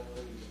knowledge.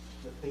 Hallelujah.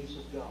 The peace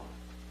of God.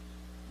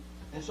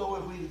 And so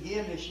if we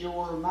begin this year, we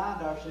want to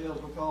remind ourselves,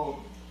 because,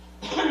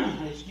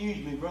 excuse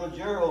me, Brother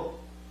Gerald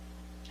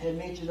had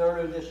mentioned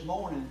earlier this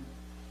morning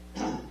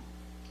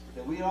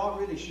that we aren't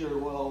really sure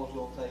what all is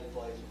going to take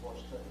place and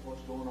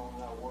what's going on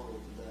in our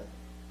world today.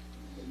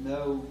 But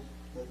no,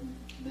 but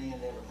man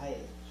never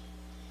has.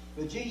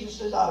 But Jesus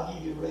says, I'll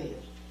give you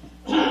rest.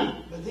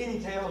 But then He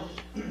tells us,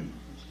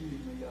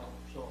 excuse me, y'all,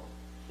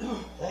 sorry.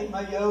 Take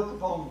my yoke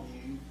upon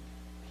you,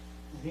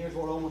 and here's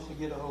what I want us to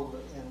get a hold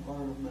of and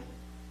learn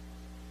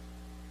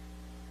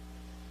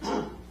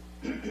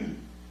of me.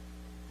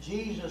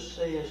 Jesus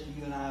says to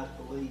you and I as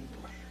believers,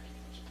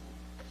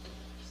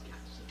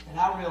 and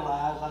I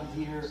realize I'm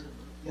here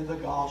in the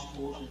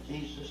Gospels, and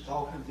Jesus is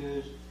talking to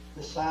his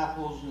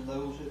disciples and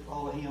those that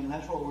follow him, and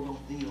that's what we're going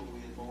to deal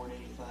with more than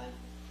anything.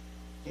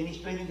 And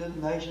he's speaking to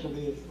the nation of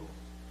Israel,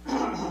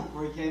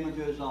 where he came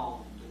into his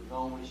own. His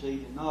own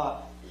received him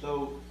not.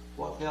 So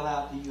what fell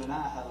out to you and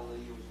I,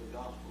 hallelujah, was the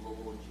gospel of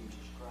the Lord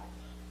Jesus Christ.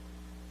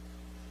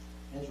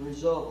 As a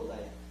result of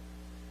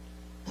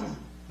that.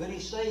 But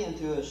he's saying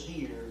to us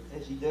here,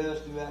 as he does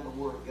throughout the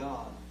Word of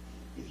God,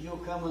 if you'll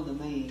come unto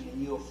me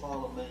and you'll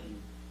follow me,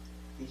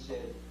 he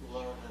said,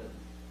 learn of me.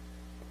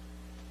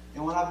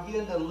 And when I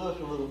begin to look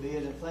a little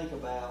bit and think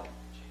about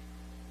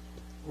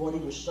what he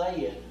was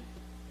saying,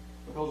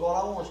 because what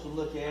I want us to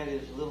look at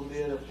is a little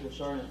bit of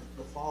concerning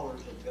the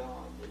followers of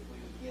God that we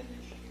begin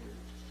this year.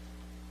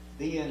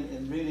 Being,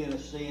 and really in a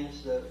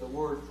sense, the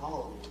word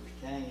followers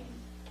came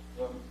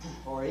from,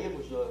 or it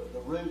was the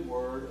root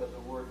word of the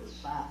word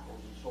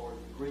disciples as far as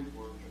the Greek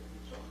words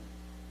are concerned.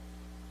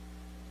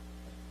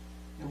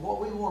 And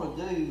what we want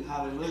to do,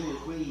 hallelujah,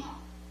 as we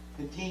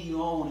continue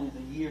on in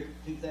the year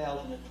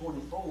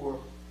 2024,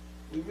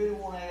 we really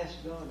want to ask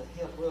God to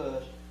help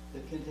us to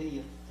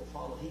continue to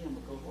follow him,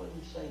 because what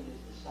did he say to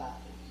his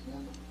disciples?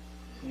 Remember?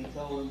 And he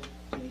told them,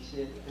 and he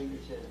said, Peter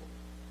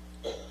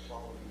said,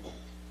 follow him.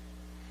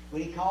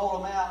 When he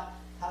called them out,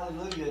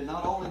 hallelujah,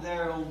 not only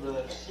there on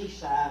the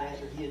seaside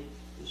after he had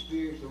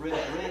experienced the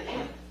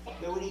resurrection,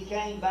 but when he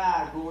came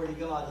by, glory to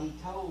God, he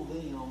told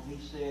them, he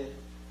said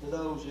to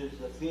those as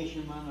the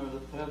fisherman or the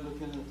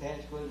publican, the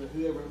tax collector,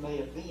 whoever it may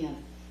have been,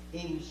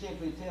 he would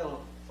simply tell them,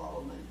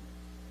 follow me.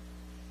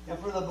 And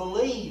for the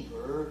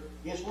believer,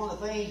 it's one of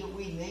the things that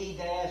we need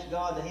to ask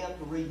God to help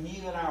to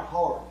renew in our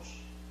hearts.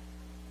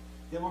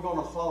 Then we're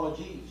going to follow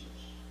Jesus.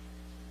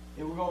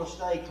 And we're going to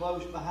stay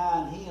close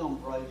behind him,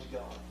 praise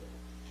God,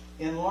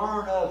 and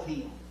learn of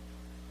him.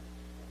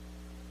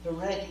 To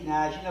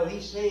recognize,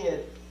 he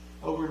said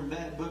over in the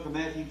book of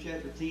Matthew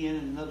chapter 10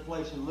 and another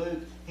place in Luke,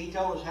 he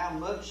told us how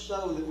much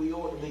so that we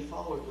ought to be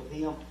followers of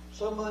him.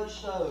 So much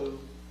so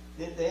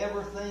that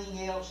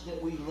everything else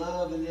that we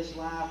love in this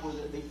life, whether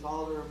it be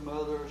father or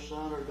mother or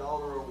son or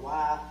daughter or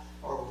wife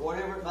or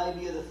whatever it may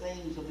be of the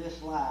things of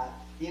this life,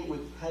 it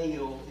would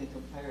pale in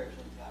comparison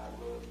to our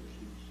love for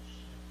Jesus.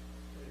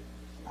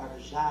 Our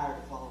desire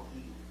to follow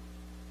him.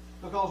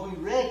 Because we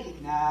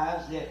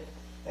recognize that,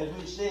 as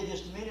we said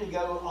just a minute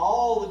ago,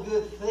 all the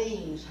good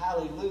things,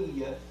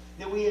 hallelujah,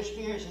 that we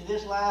experience in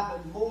this life,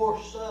 and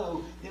more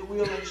so that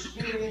we'll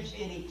experience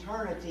in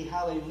eternity,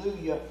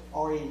 hallelujah,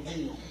 are in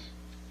him.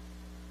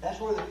 That's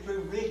where the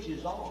true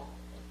riches are.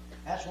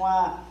 That's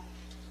why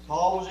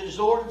Paul was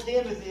exhorting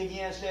Timothy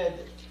again,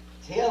 said,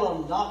 tell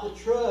them not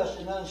to trust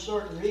in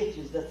uncertain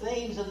riches. The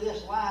things of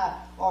this life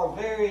are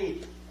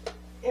very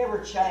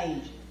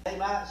ever-changing.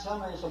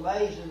 It's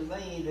amazing to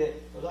me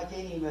that, because I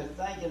can't even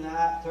think in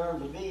the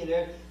terms of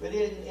billionaire, but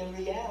in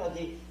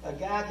reality, a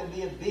guy could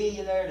be a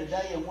billionaire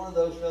today, and one of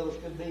those fellows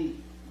could be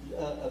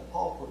a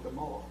pauper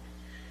tomorrow.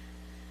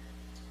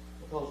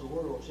 Because the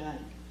world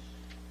changes.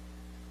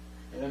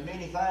 And there are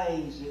many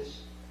things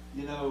that's,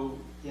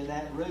 in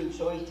that root.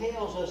 So he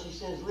tells us, he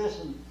says,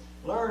 listen,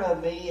 learn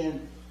of me,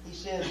 and he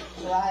says,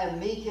 for I am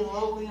meek and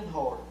lowly in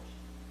heart,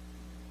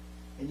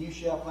 and you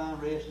shall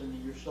find rest unto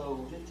your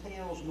souls. It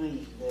tells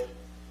me that,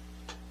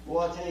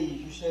 well, I tell you,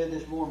 you said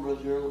this morning,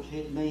 Brother Gerald, was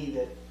hitting me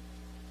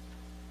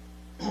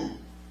that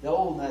the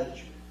old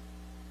nature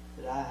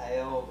that I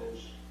have is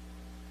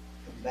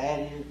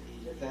combative.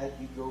 In fact,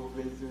 you go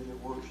read through the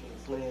works of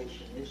the flesh,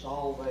 and it's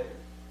all there.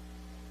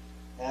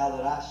 How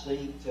that I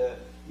seek to,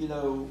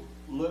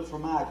 look for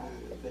my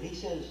good. But he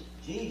says,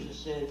 Jesus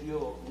said, if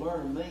you'll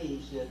learn of me,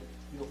 he said,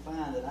 you'll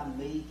find that I'm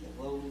meek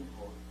and lowly in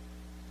heart.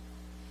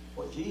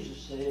 What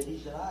Jesus said, he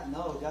said, I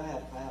acknowledge I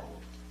have power.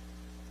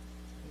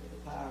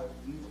 The power of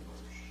the universe.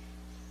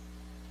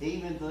 He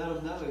even let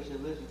them know, he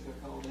said, listen, if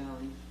they're called down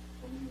on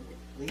these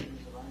legions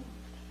of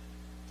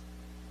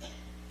angels.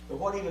 But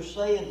what he was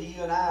saying to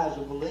you and I as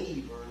a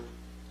believer,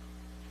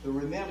 to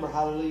remember,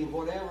 hallelujah,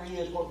 whatever it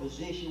is, what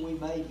position we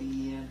may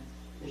be in,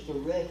 is to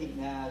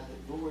recognize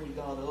that glory to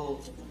God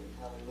ultimately,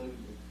 hallelujah,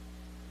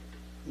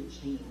 it's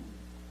him.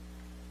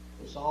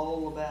 It's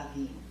all about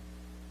him.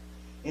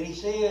 And he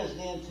says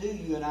then to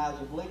you and I as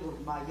a believer,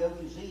 my yoke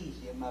is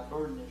easy and my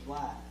burden is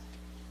light.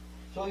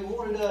 So he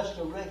wanted us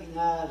to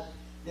recognize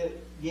that,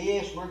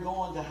 yes, we're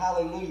going to,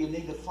 hallelujah,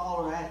 need to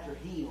follow after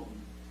him.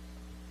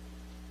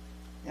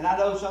 And I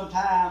know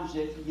sometimes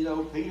that,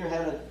 Peter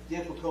had a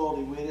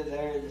difficulty with it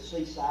there at the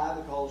seaside,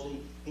 because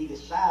he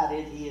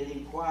decided, he had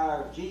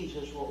inquired of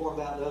Jesus, well, what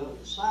about the other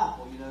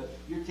disciple?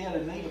 You're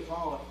telling me to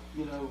follow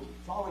you.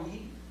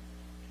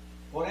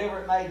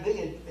 Whatever it may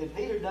be. And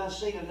Peter done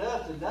seen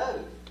enough to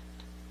know.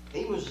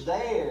 He was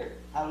there,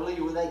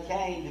 hallelujah, when they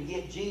came to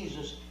get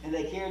Jesus, and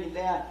they carried him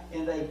down,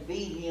 and they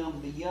beat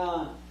him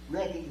beyond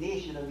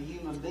recognition of a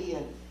human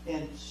being,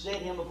 and set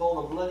him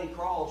upon a bloody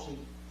cross, and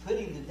put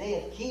him to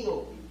death,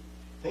 killed him.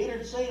 Peter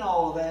had seen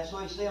all of that, so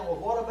he's saying, well,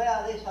 what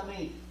about this? I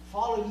mean,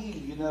 follow you,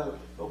 you know.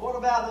 But what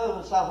about the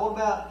other disciple? What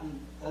about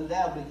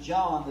undoubtedly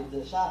John, the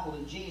disciple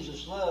that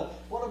Jesus loved?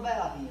 What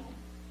about him?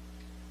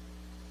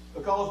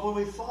 Because when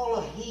we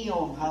follow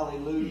him,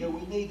 hallelujah,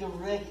 we need to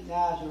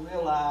recognize and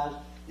realize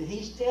that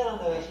he's telling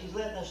us, he's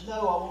letting us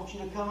know, I want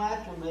you to come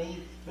after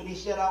me. But he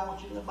said, I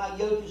want you to, my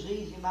yoke is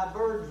easy, my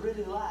burden's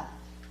really light.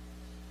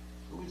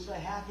 So we say,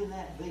 how can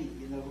that be?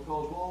 You know,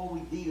 because what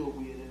we deal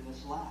with in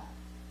this life,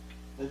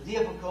 the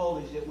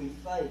difficulties that we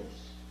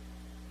face.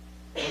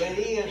 But it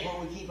is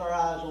when we keep our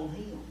eyes on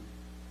him.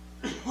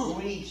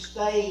 When we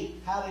stay,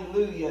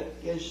 hallelujah,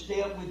 in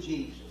step with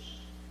Jesus.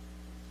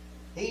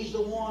 He's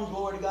the one,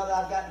 glory to God,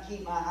 that I've got to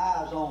keep my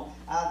eyes on.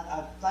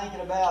 I'm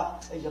thinking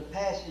about, there's a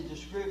passage of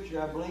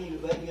Scripture, I believe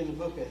it may be in the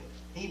book of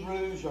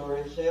Hebrews or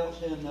it's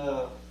else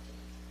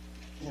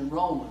in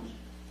Romans.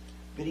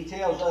 But he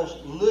tells us,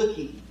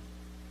 looking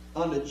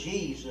unto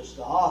Jesus,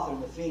 the author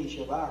and the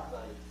finisher of our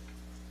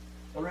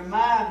faith. A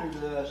reminder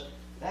to us,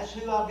 that's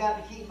who I've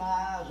got to keep my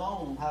eyes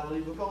on,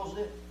 hallelujah, because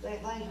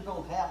things are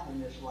going to happen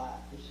in this life.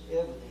 It's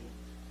evident.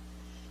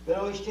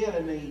 But he's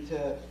telling me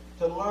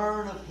to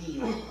learn of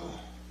him,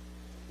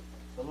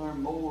 to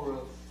learn more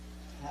of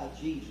how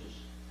Jesus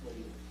lived.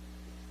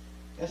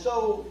 And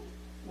so,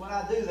 when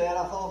I do that,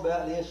 I thought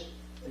about this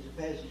as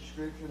a passage of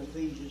Scripture in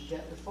Ephesians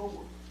chapter 4.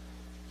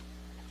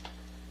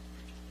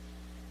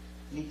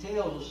 And he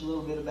tells us a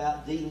little bit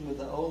about dealing with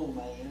the old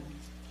man,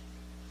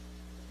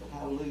 but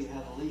hallelujah,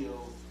 how to live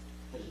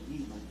as a new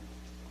man.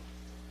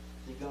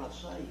 See, God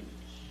saves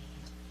us.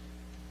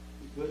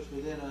 He puts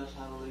within us,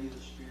 hallelujah, the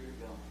Spirit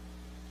of God.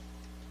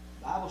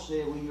 The Bible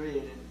said, we read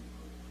in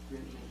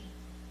Corinthians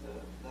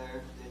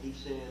there, that he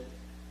said,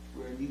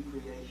 we're a new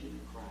creation in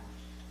Christ.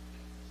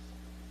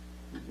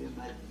 We've been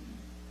made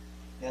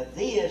new. Now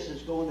this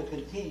is going to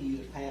continue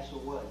to pass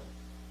away.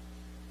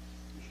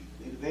 We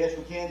should do the best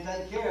we can to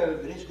take care of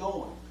it, but it's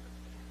going.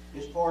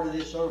 It's part of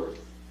this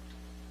earth.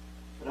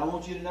 But I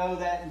want you to know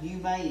that new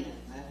man,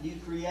 that new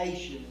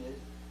creation that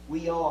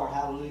we are,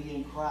 hallelujah,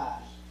 in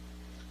Christ.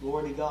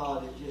 Glory to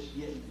God, is just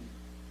getting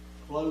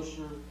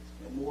closer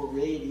and more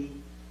ready,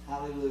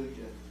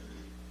 hallelujah,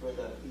 for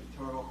the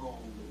eternal home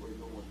that we're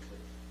going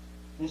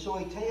to. And so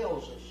he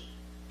tells us,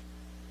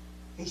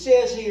 he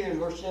says here in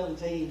verse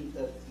 17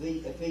 of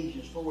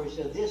Ephesians 4, he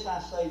said, this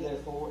I say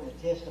therefore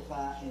and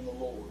testify in the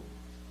Lord,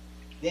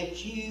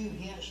 that you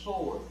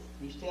henceforth,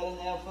 he's telling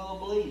now fellow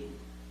believers,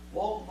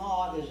 walk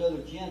not as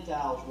other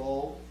Gentiles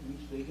walk,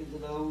 he's speaking to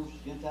those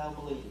Gentile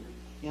believers,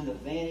 in the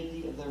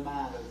vanity of their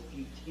mind, of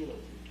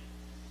futility,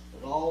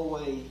 but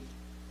always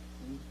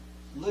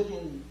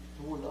looking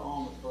toward the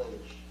arm of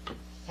flesh,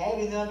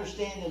 having the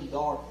understanding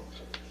darkened,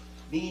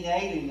 being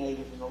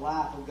alienated from the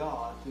life of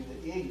God through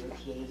the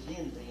ignorance that is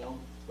in them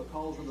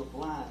because of the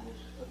blindness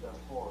of their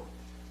heart,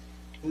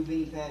 who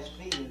being past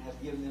feeling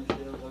have given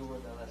themselves over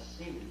to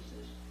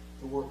lasciviousness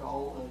to work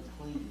all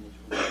uncleanness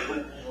with them.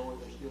 In other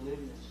words, they're still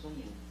living in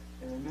sin.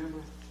 And remember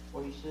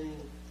what he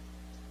said?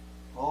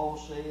 Paul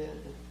said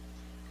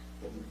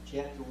in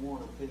chapter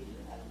 1 of Ephesians,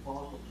 an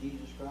apostle of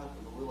Jesus Christ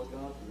for the will of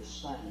God to the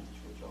saints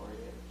which are at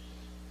Ephesus.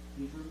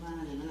 He's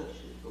reminding us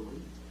as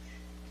believers.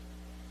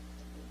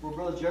 Well,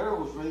 Brother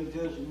Gerald was reading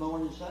to us in the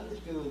morning Sunday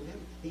school with him.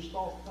 He's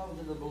talking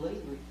to the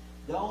believers.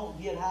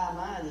 Don't get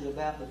high-minded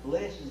about the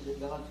blessings that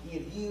God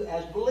gives you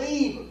as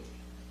believers.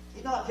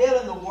 He's not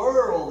telling the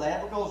world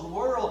that, because the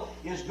world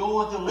is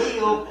going to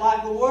live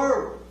like the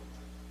world.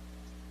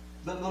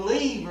 But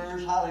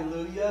believers,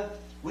 hallelujah,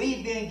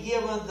 we've been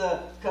given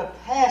the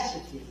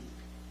capacity,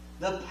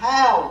 the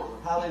power,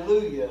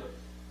 hallelujah,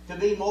 to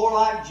be more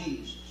like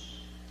Jesus.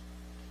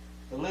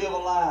 To live a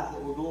life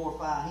that will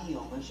glorify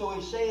Him. And so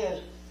he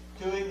says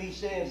to him, he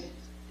says,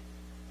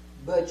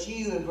 but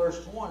you, in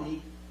verse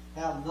 20,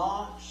 have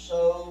not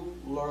so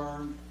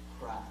learned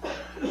Christ.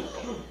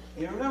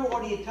 And remember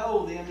what he had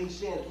told them. He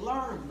said,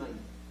 learn of me.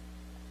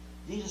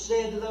 Jesus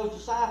said to those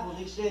disciples,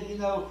 he said,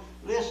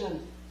 listen,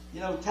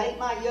 take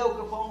my yoke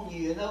upon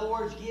you. In other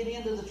words, get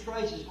into the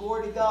traces.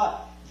 Glory to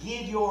God.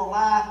 Give your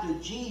life to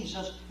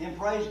Jesus and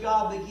praise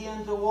God.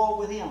 Begin to walk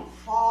with Him.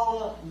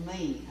 Follow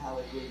me.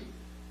 Hallelujah.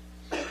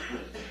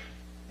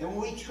 And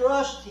when we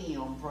trust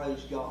Him,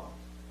 praise God.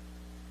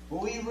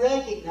 When we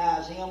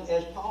recognize Him,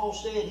 as Paul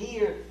said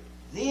here,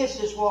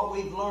 this is what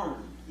we've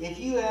learned.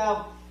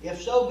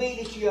 If so be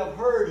that you have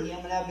heard Him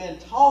and have been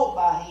taught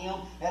by Him,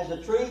 as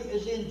the truth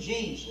is in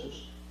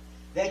Jesus,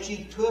 that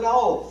you put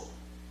off.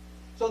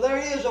 So there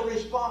is a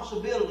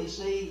responsibility,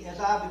 see, as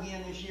I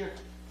begin this year,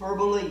 for a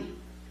believer.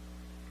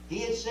 He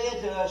had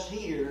said to us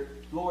here,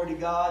 glory to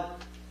God,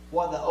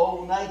 what the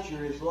old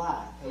nature is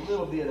like. A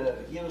little bit of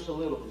it. Give us a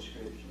little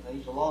description.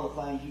 There's a lot of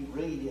things you can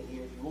read in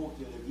here if you want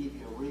to give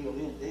you a real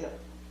in-depth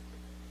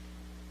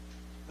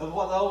of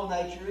what the old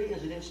nature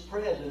is, and it's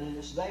present and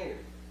it's there.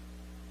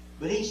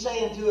 But he's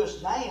saying to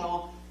us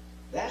now,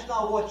 that's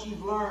not what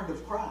you've learned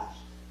of Christ.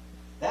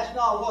 That's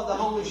not what the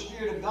Holy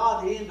Spirit of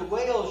God that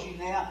indwells you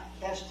now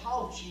has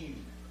taught you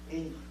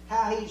and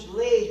how He's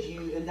led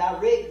you and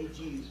directed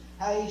you,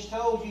 how He's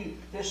told you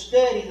to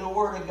study the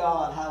Word of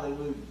God,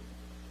 hallelujah,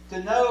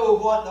 to know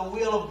what the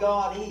will of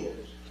God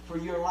is for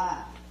your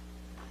life.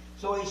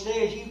 So He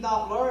says, you've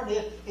not learned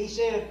it. He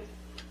said,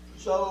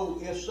 so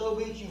if so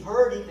be you've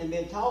heard Him and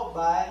been taught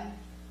by Him,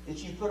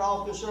 that you put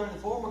off concerning the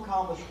former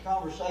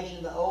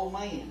conversation the old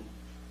man.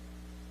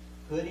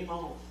 Put him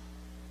off.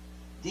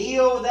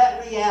 Deal with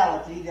that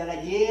reality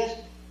that, yes,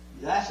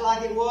 that's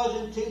like it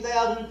was in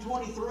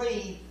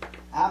 2023.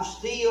 I'm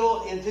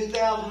still in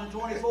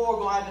 2024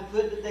 going to have to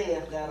put to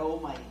death that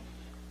old man.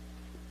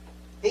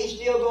 He's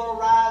still going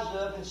to rise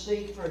up and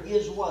seek for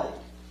his way.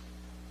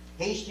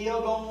 He's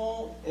still going to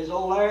want, as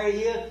old Larry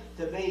is,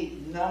 to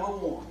be number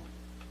one.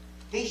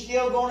 He's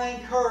still going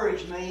to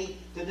encourage me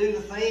to do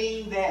the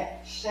thing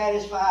that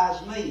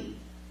satisfies me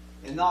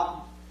and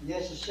not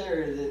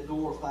necessarily that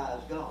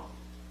glorifies God.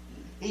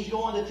 He's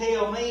going to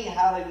tell me,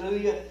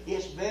 hallelujah,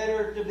 it's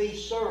better to be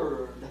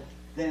served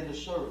than to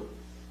serve.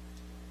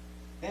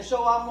 And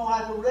so I'm going to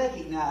have to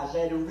recognize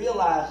that and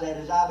realize that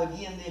as I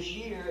begin this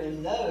year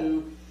and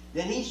know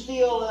that He's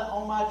still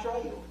on my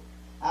trail.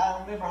 I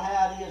don't remember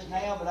how it is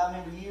now, but I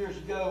remember years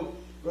ago,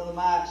 Brother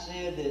Mike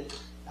said that,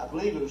 I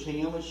believe it was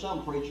him, it's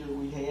some preacher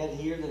we had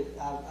here that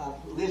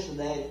I've listened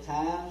to at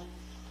times,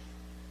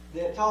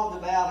 that talked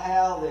about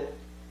how that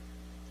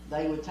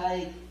they would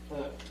take,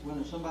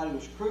 when somebody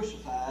was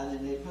crucified,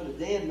 and they put a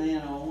dead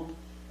man on,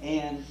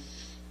 and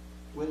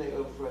when they,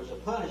 as a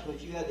punishment,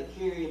 you had to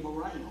carry him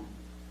around.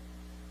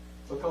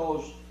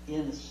 Because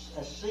in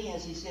a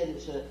sense, he said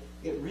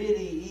it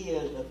really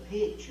is a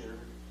picture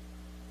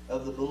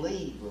of the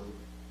believer,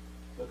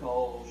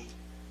 because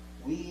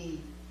we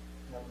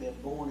have been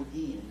born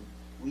again.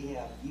 We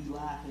have new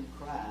life in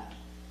Christ.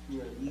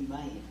 We're a new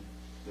man,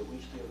 but we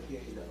still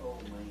carry the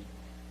old man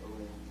around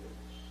with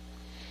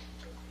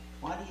us.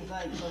 Why do you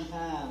think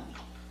sometimes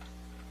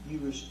you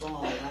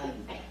respond in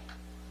anger?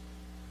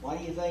 Why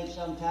do you think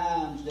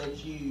sometimes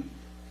that you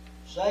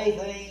say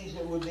things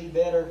that would be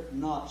better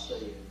not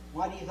said?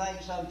 Why do you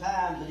think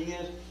sometimes it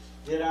is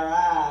that our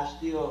eyes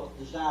still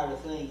desire the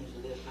things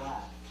of this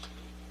life?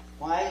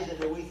 Why is it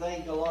that we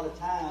think a lot of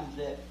times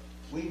that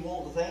we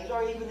want the things,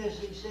 or even as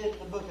he said in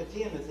the book of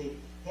Timothy,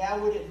 how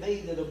would it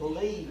be that a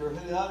believer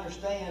who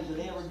understands that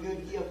every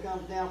good gift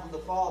comes down from the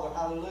Father,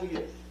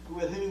 hallelujah,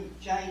 with whom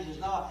changes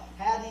not,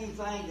 how do you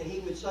think that he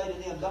would say to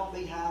them, don't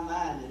be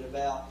high-minded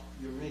about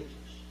your riches?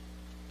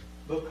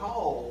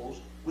 Because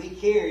we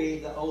carry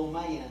the old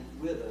man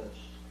with us.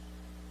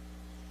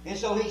 And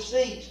so he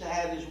seeks to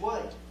have his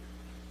way.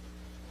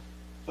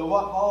 So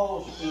what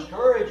Paul's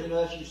encouraging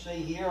us, you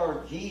see here,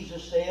 or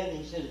Jesus said,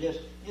 he says just,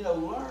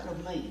 learn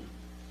of me.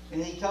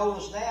 And he told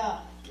us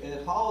now,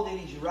 Paul did,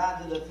 he's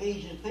writing to the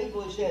Ephesian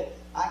people, he said,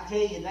 I can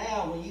tell you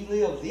now, when you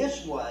live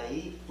this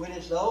way, when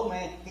it's the old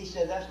man, he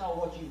said, that's not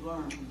what you've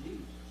learned from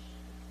Jesus.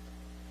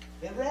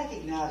 And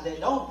recognize that.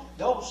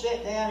 Don't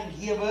sit down and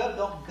give up.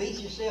 Don't beat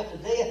yourself to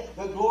death.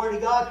 But glory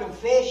to God,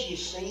 confess your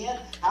sin.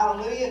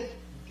 Hallelujah.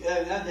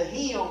 Unto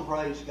Him,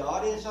 praise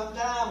God. And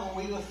sometime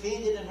when we've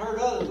offended and hurt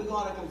others, we're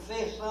going to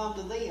confess some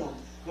to them.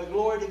 But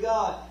glory to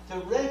God, to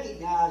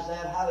recognize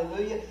that,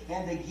 hallelujah,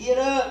 and to get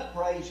up,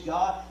 praise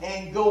God,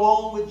 and go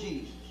on with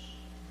Jesus.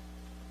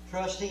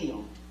 Trust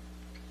Him.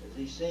 As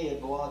He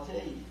said, boy, I'll tell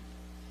you.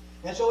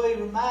 And so He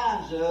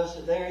reminds us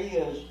that there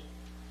is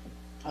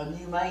a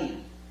new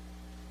man.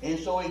 And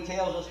so He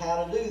tells us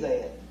how to do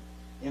that.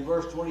 In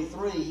verse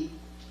 23,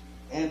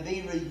 and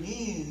be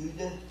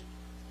renewed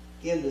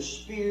in the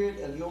spirit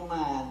of your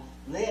mind.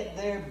 Let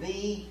there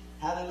be,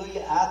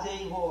 hallelujah, I tell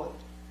you what,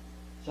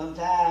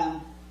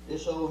 sometimes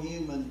this old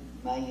human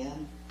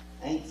man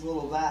ain't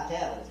full of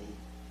vitality.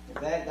 In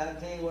fact, I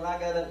can tell you, when I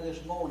got up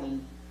this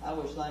morning, I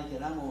was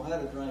thinking, I'm going to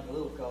have to drink a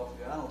little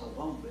coffee. I don't know if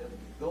I'm going to be able to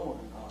get going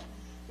or not.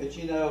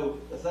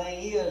 But the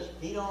thing is,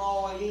 he ain't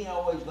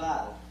always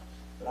vital.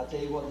 But I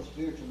tell you what, the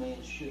spiritual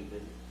man should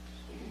be.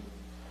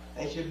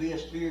 There should be a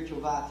spiritual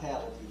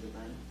vitality to me.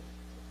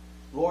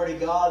 Glory to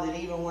God, that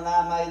even when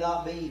I may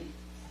not be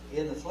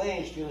in the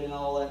flesh feeling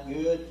all that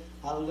good,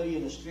 hallelujah,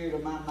 in the spirit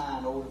of my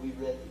mind ought to be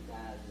recognized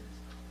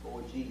as,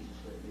 Lord Jesus,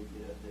 let me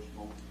get up this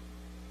morning.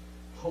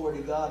 Glory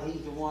to God,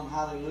 He's the one,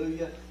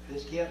 hallelujah,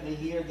 that's kept me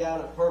here,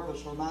 got a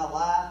purpose for my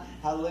life.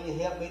 Hallelujah,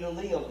 help me to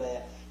live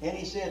that. And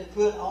He says,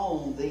 put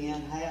on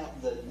then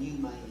the new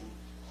man.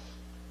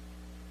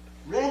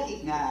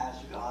 Recognize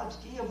God's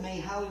given me,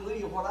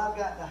 hallelujah, what I've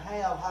got to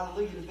have,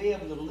 hallelujah, to be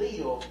able to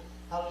live,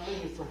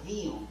 hallelujah, for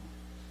Him.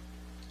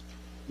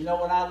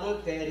 When I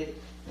looked at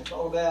it and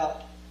thought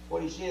about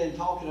what He said,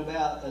 talking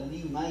about a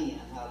new man,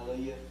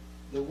 hallelujah,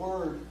 the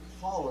word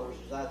followers,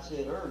 as I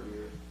said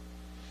earlier,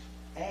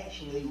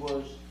 actually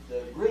was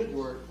the Greek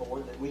word for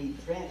it that we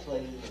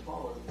translated as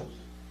followers was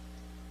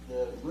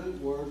the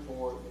root word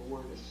for the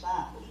word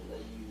disciples that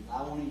they used.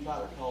 I won't even try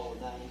to call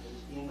the name.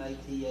 It's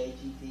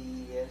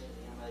M-A-T-H-E-P-E-S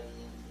and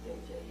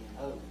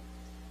M-A-N-T-H-A-N-O,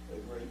 the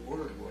Greek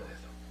word was.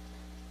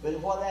 But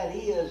what that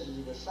is a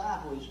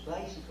disciple is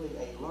basically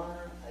a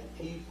learner,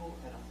 a pupil,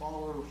 and a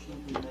follower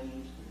simply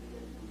means to be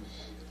an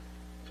imitator.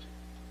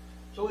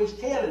 So he's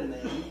telling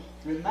me,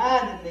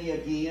 reminding me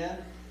again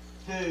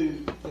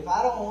to, if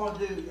I don't want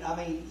to do,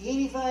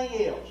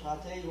 anything else, I'll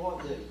tell you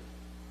what to do.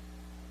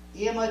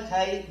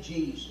 Imitate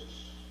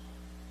Jesus.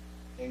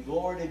 And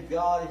glory to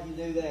God, if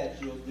you do that,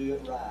 you'll do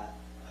it right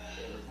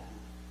every time.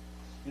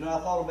 You know, I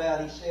thought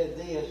about, he said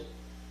this,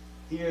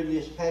 here in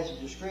this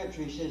passage of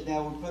Scripture, he says,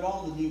 now we put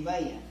on the new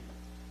man,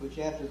 which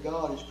after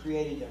God is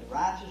created in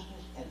righteousness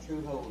and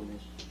true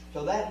holiness.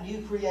 So that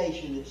new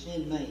creation that's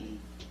in me,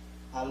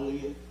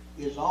 hallelujah,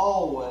 is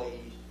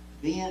always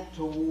bent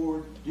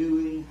toward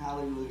doing,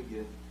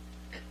 hallelujah,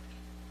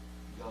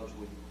 God's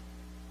will.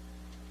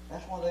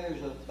 That's why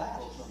there's a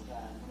battle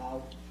sometimes when I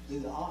do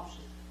the opposite.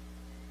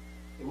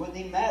 It wouldn't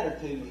even matter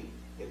to me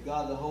if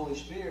God the Holy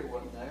Spirit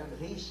wasn't there,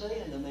 but He's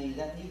saying to me,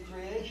 that new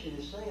creation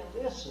is saying,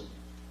 listen,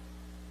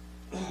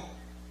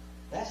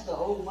 that's the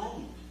old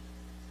man.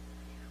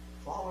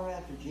 Follow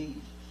after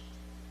Jesus.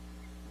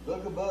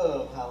 Look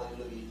above,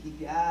 hallelujah.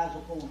 Keep your eyes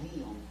upon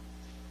Him.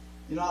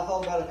 You know, I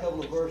thought about a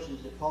couple of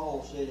verses that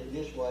Paul said it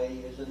this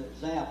way as an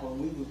example,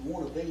 and we would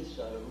want to be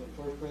so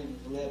in 1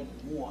 Corinthians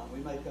 11:1. We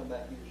may come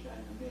back here to say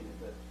in a minute,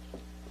 but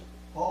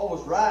Paul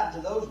was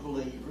writing to those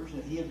believers,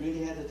 and he had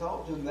really had to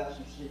talk to them about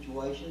some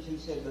situations. He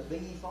said, but be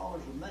ye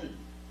followers of me.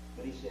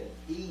 But he said,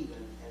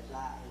 even as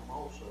I am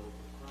also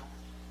of Christ.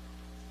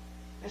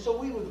 And so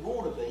we would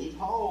want to be.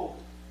 Paul,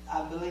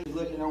 I believe,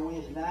 looking on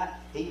Wednesday night,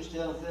 he was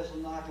telling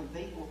Thessalonican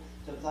people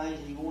some things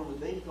that he wanted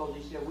to be, because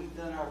he said, we've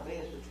done our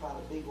best to try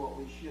to be what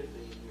we should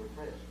be in your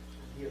presence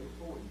and here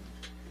before you,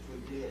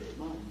 as we did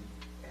among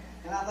you.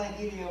 And I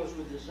think any of us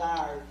would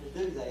desire to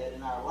do that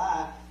in our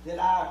life,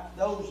 that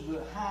those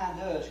behind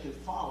us could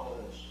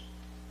follow us.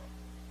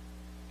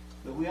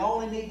 But we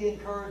only need to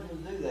encourage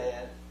them to do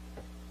that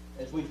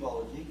as we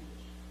follow Jesus.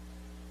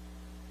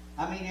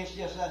 It's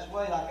just that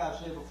way, like I've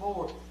said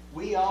before,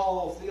 we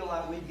all feel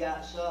like we've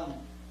got some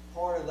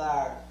part of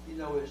our,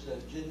 it's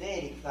a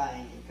genetic thing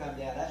that comes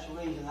down. That's the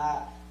reason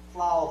I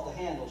fly off the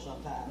handle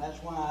sometimes.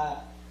 That's why I,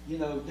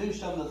 do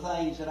some of the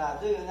things that I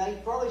do. And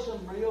there's probably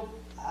some real,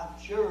 I'm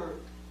sure,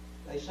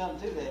 there's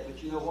something to that,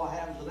 but you know what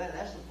happens with that?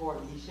 That's the part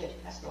that he said,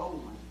 that's the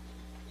old man.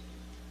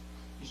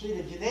 You see,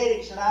 the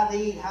genetics that I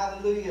need,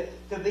 hallelujah,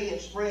 to be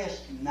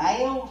expressed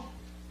now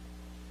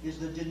is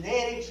the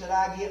genetics that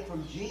I get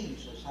from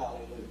Jesus,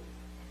 hallelujah,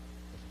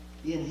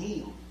 in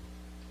Him.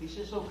 He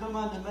says, so come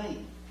unto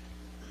me.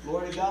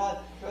 Glory to God.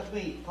 Trust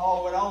me,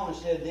 Paul went on and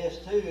said this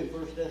too in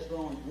 1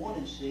 Thessalonians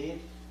 1:6.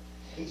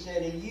 He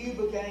said, and you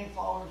became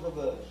followers of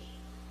us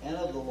and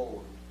of the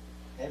Lord,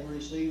 having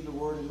received the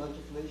word in much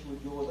affliction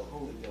with joy of the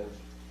Holy Ghost.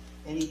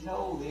 And he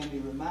told them, he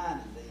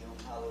reminded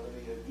them,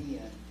 hallelujah,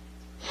 again,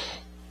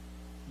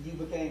 you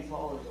became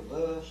followers of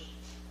us,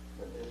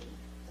 but listen,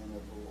 and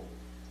of the Lord.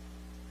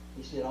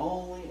 He said,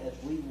 only as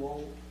we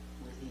walk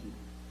with Him.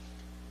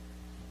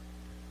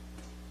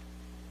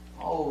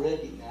 All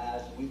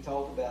recognize, and we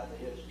talked about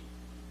this,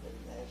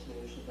 actually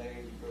there's some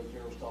areas that Brother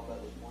Gerald was talking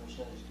about this morning,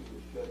 Sunday school,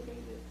 that struck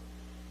me,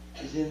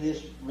 that is in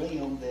this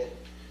realm that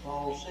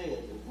Paul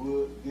said, the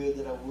good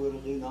that I would I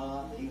do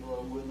not, the evil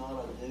I would not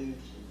I do. He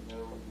said,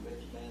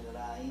 wretched man that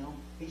I am.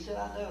 He said,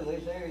 I know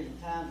there's areas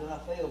and times that I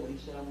fail, but he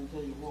said, I'm going to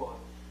tell you what,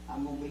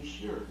 I'm going to be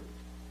sure.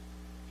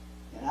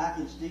 And I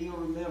can still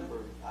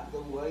remember, I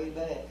go way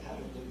back,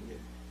 hallelujah,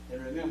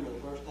 and remember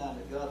the first time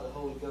that God the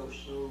Holy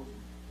Ghost so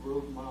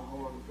broke my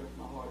heart and pricked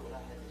my heart that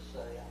I had to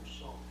say, I'm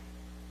sorry.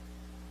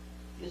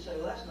 You say,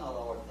 well, that's not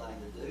a hard thing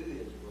to do,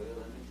 is it? Well,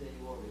 let me tell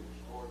you what, it was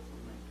hard for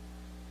me.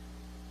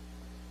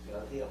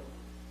 God help me.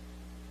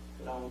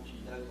 But I want you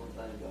to know one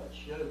thing God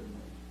showed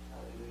me,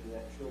 hallelujah,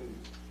 that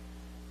truth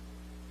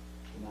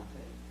to my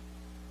faith.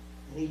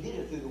 And He did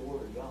it through the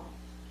Word of God.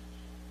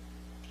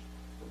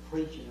 The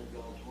preaching of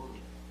God's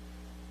Word.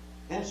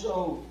 And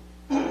so,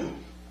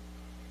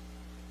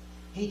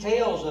 He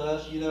tells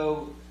us,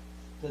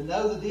 to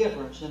know the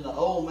difference in the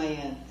old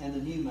man and the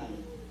new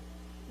man.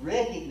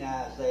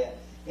 Recognize that.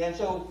 And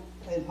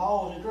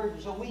Paul is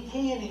encouraging, so we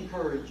can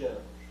encourage others.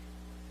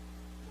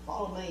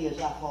 Follow me as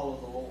I follow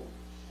the Lord.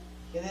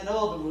 And then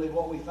ultimately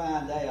what we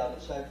find out in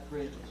 2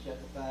 Corinthians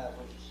chapter 5,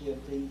 verses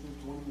 17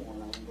 through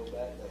 21, I can go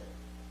back there.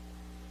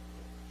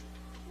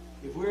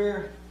 If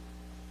we're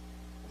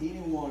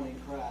anyone in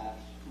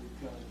Christ, we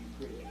become a new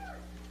creature.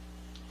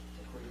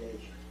 A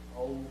creation.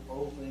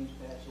 Old things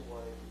pass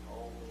away,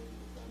 all things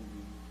become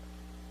new.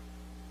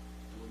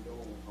 And we go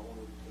on. I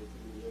want to go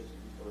through the rest of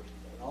the first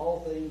day. And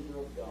all things are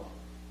of God.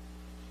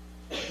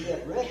 He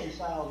hath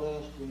reconciled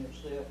us to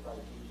Himself by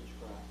Jesus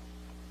Christ.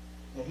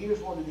 Now here's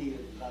what it is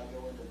as I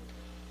go into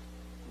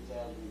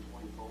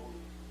 2024.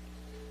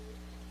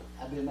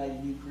 I've been made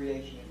a new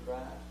creation in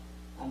Christ.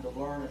 I'm to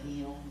learn of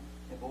Him.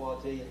 And boy,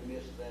 I'll tell you, in the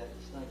midst of that,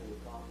 this thing of the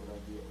comfort I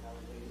get.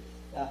 Hallelujah.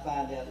 I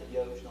find out that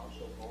yoke's not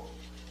so hard.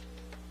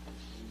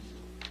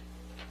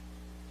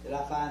 That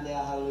I find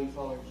out, hallelujah,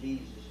 following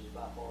Jesus is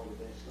by far the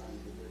best thing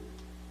to do.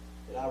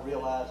 That I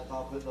realize if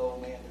I put the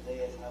old man to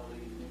death,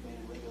 hallelujah, the new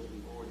man lives,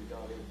 and glory to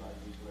God, everybody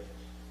be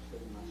blessed,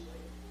 including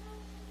myself.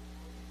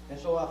 And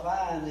so I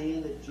find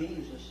then that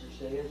Jesus, He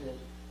says, has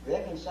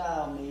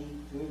reconciled me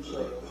to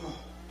Himself.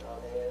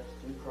 God has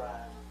through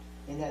Christ,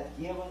 and hath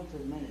given to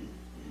me,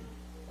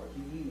 or to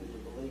you as a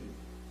believer,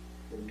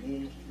 the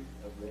ministry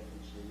of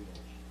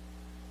reconciliation.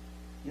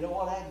 You know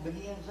what that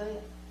begins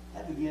at?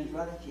 That begins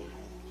right at your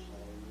house.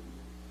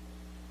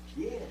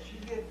 Hallelujah. Yes, you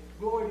give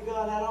glory to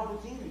God that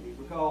opportunity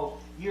because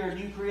you're a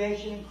new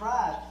creation in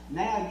Christ.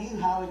 Now you,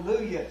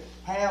 hallelujah,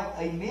 have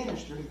a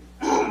ministry,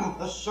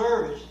 a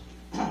service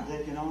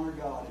that can honor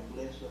God and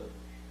bless others.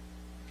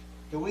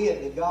 To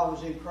wit, that God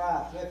was in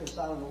Christ,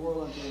 reconciling the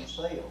world unto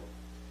himself,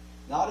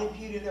 not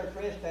imputing their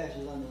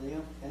trespasses unto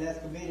them, and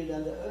hath committed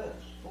unto us.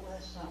 Boy,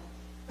 that's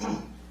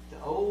something.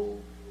 To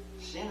old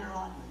sinner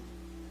like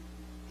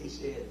me, he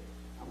said,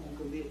 I'm going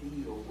to commit to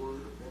you a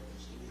word of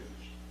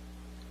reconciliation.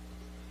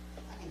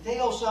 I can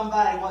tell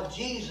somebody what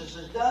Jesus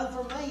has done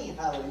for me.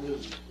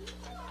 Hallelujah.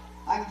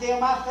 I can tell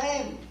my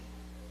family.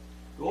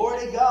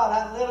 Glory to God.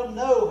 I can let them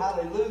know.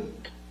 Hallelujah.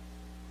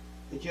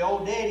 That your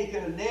old daddy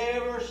could have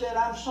never said,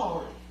 I'm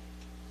sorry,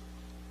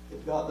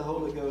 if God the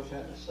Holy Ghost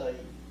hadn't saved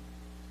him,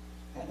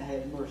 hadn't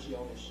had mercy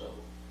on his soul.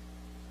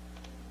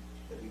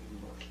 But he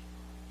can mercy.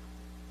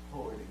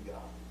 Glory to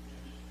God.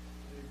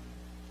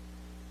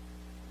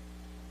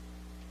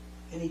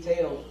 And he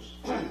tells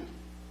us,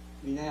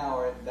 we now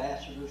are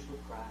ambassadors for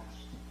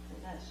Christ.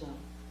 Isn't that something?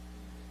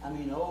 I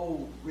mean,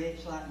 old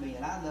rich like me,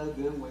 and I know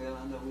good and well,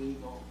 I know we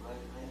ain't going to raise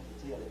a hand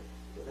to tell it,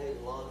 but there's a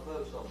lot of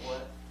folks on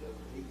what,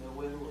 he know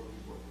well,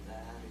 he's working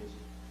down, is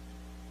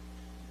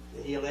it?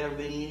 That he'll ever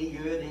been any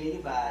good to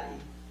anybody.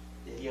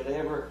 That he'll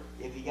ever,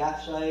 if he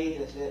got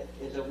saved,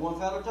 as that one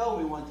fellow told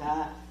me one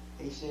time,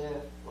 he said,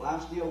 well,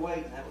 I'm still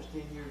waiting. That was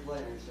 10 years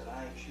later. He said,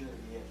 I ain't sure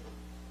yet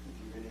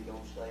if you're really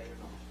going to stay or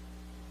not.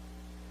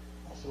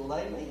 I said, well,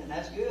 amen.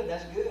 That's good.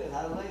 That's good.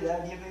 Hallelujah.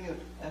 That'll give me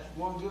that's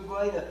one good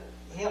way to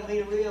help me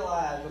to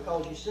realize,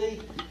 because you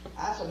see,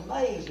 that's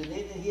amazing, isn't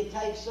it? He'd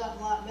take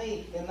something like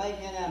me and make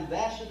me an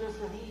ambassador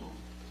for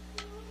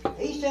him.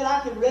 He said I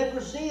could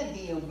represent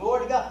him.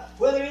 Glory to God.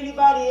 Whether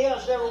anybody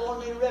else ever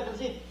wanted me to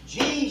represent,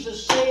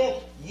 Jesus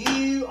said,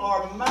 you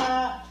are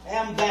my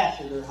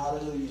ambassador,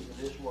 hallelujah,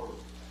 to this world.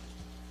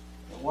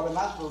 And what am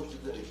I supposed to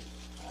do?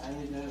 I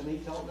ain't know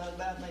me talking nothing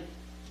about me.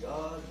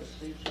 God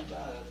beseech you by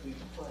us who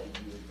pray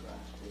you in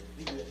Christ.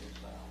 Be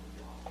reconciled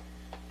with God.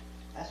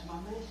 That's my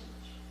message.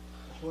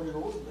 That's what it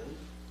ought to be.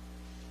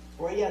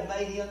 For he hath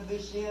made him to be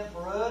sin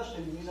for us,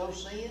 and you know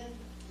sin,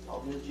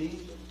 of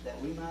Jesus,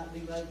 that we might be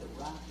made the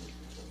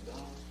righteousness of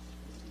God.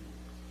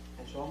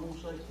 And so I'm going to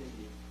say to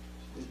you,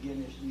 we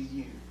begin this new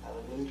year,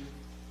 hallelujah,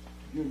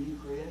 you're a new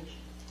creation.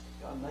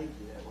 God made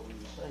you that way when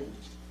you're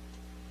saved.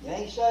 You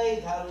ain't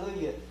saved,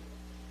 hallelujah.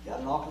 You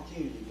got an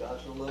opportunity. God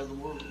so loved the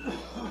world. I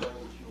pray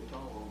that you'll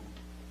call on him.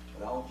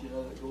 But I want you to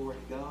know that, glory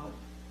to God,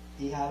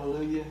 he,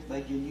 hallelujah,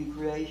 make you a new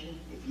creation.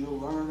 If you'll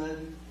learn of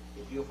him,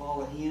 if you'll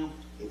follow him,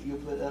 if you'll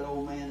put that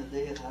old man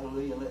to death,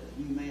 hallelujah, let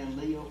the new man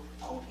live,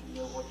 I want you to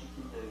know what you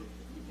can do.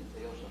 You can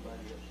tell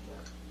somebody else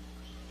about it.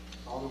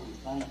 Father, we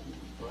thank you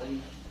and praise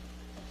you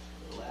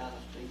for allowing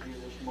us to be here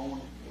this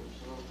morning. Give us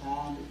a little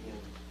time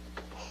together.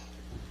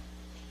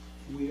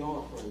 And we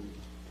are praying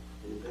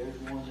that if there's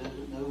one that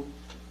doesn't know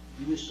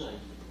you as Savior,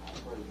 I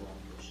pray, God,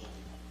 you're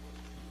Savior.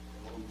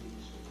 Lord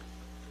Jesus.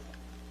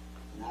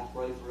 And I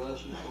pray for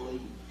us as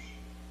believers.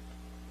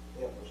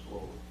 Help us,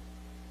 Lord,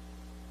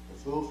 to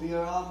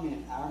fulfill our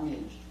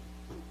ministry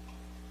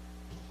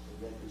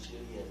of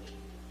reconciliation.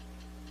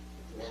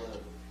 To tell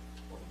others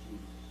what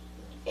Jesus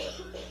has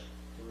done.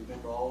 To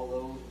remember all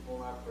those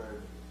before our prayer,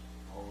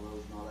 all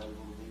those not able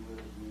to be with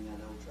us. We I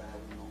know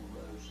traveling on the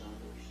road, some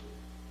that are sick.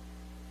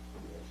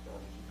 We ask God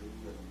to be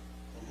with them.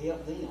 And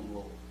help them,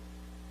 Lord,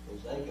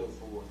 as they go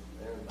forth in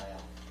their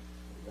battle,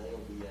 that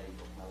they'll be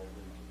able,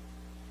 hallelujah,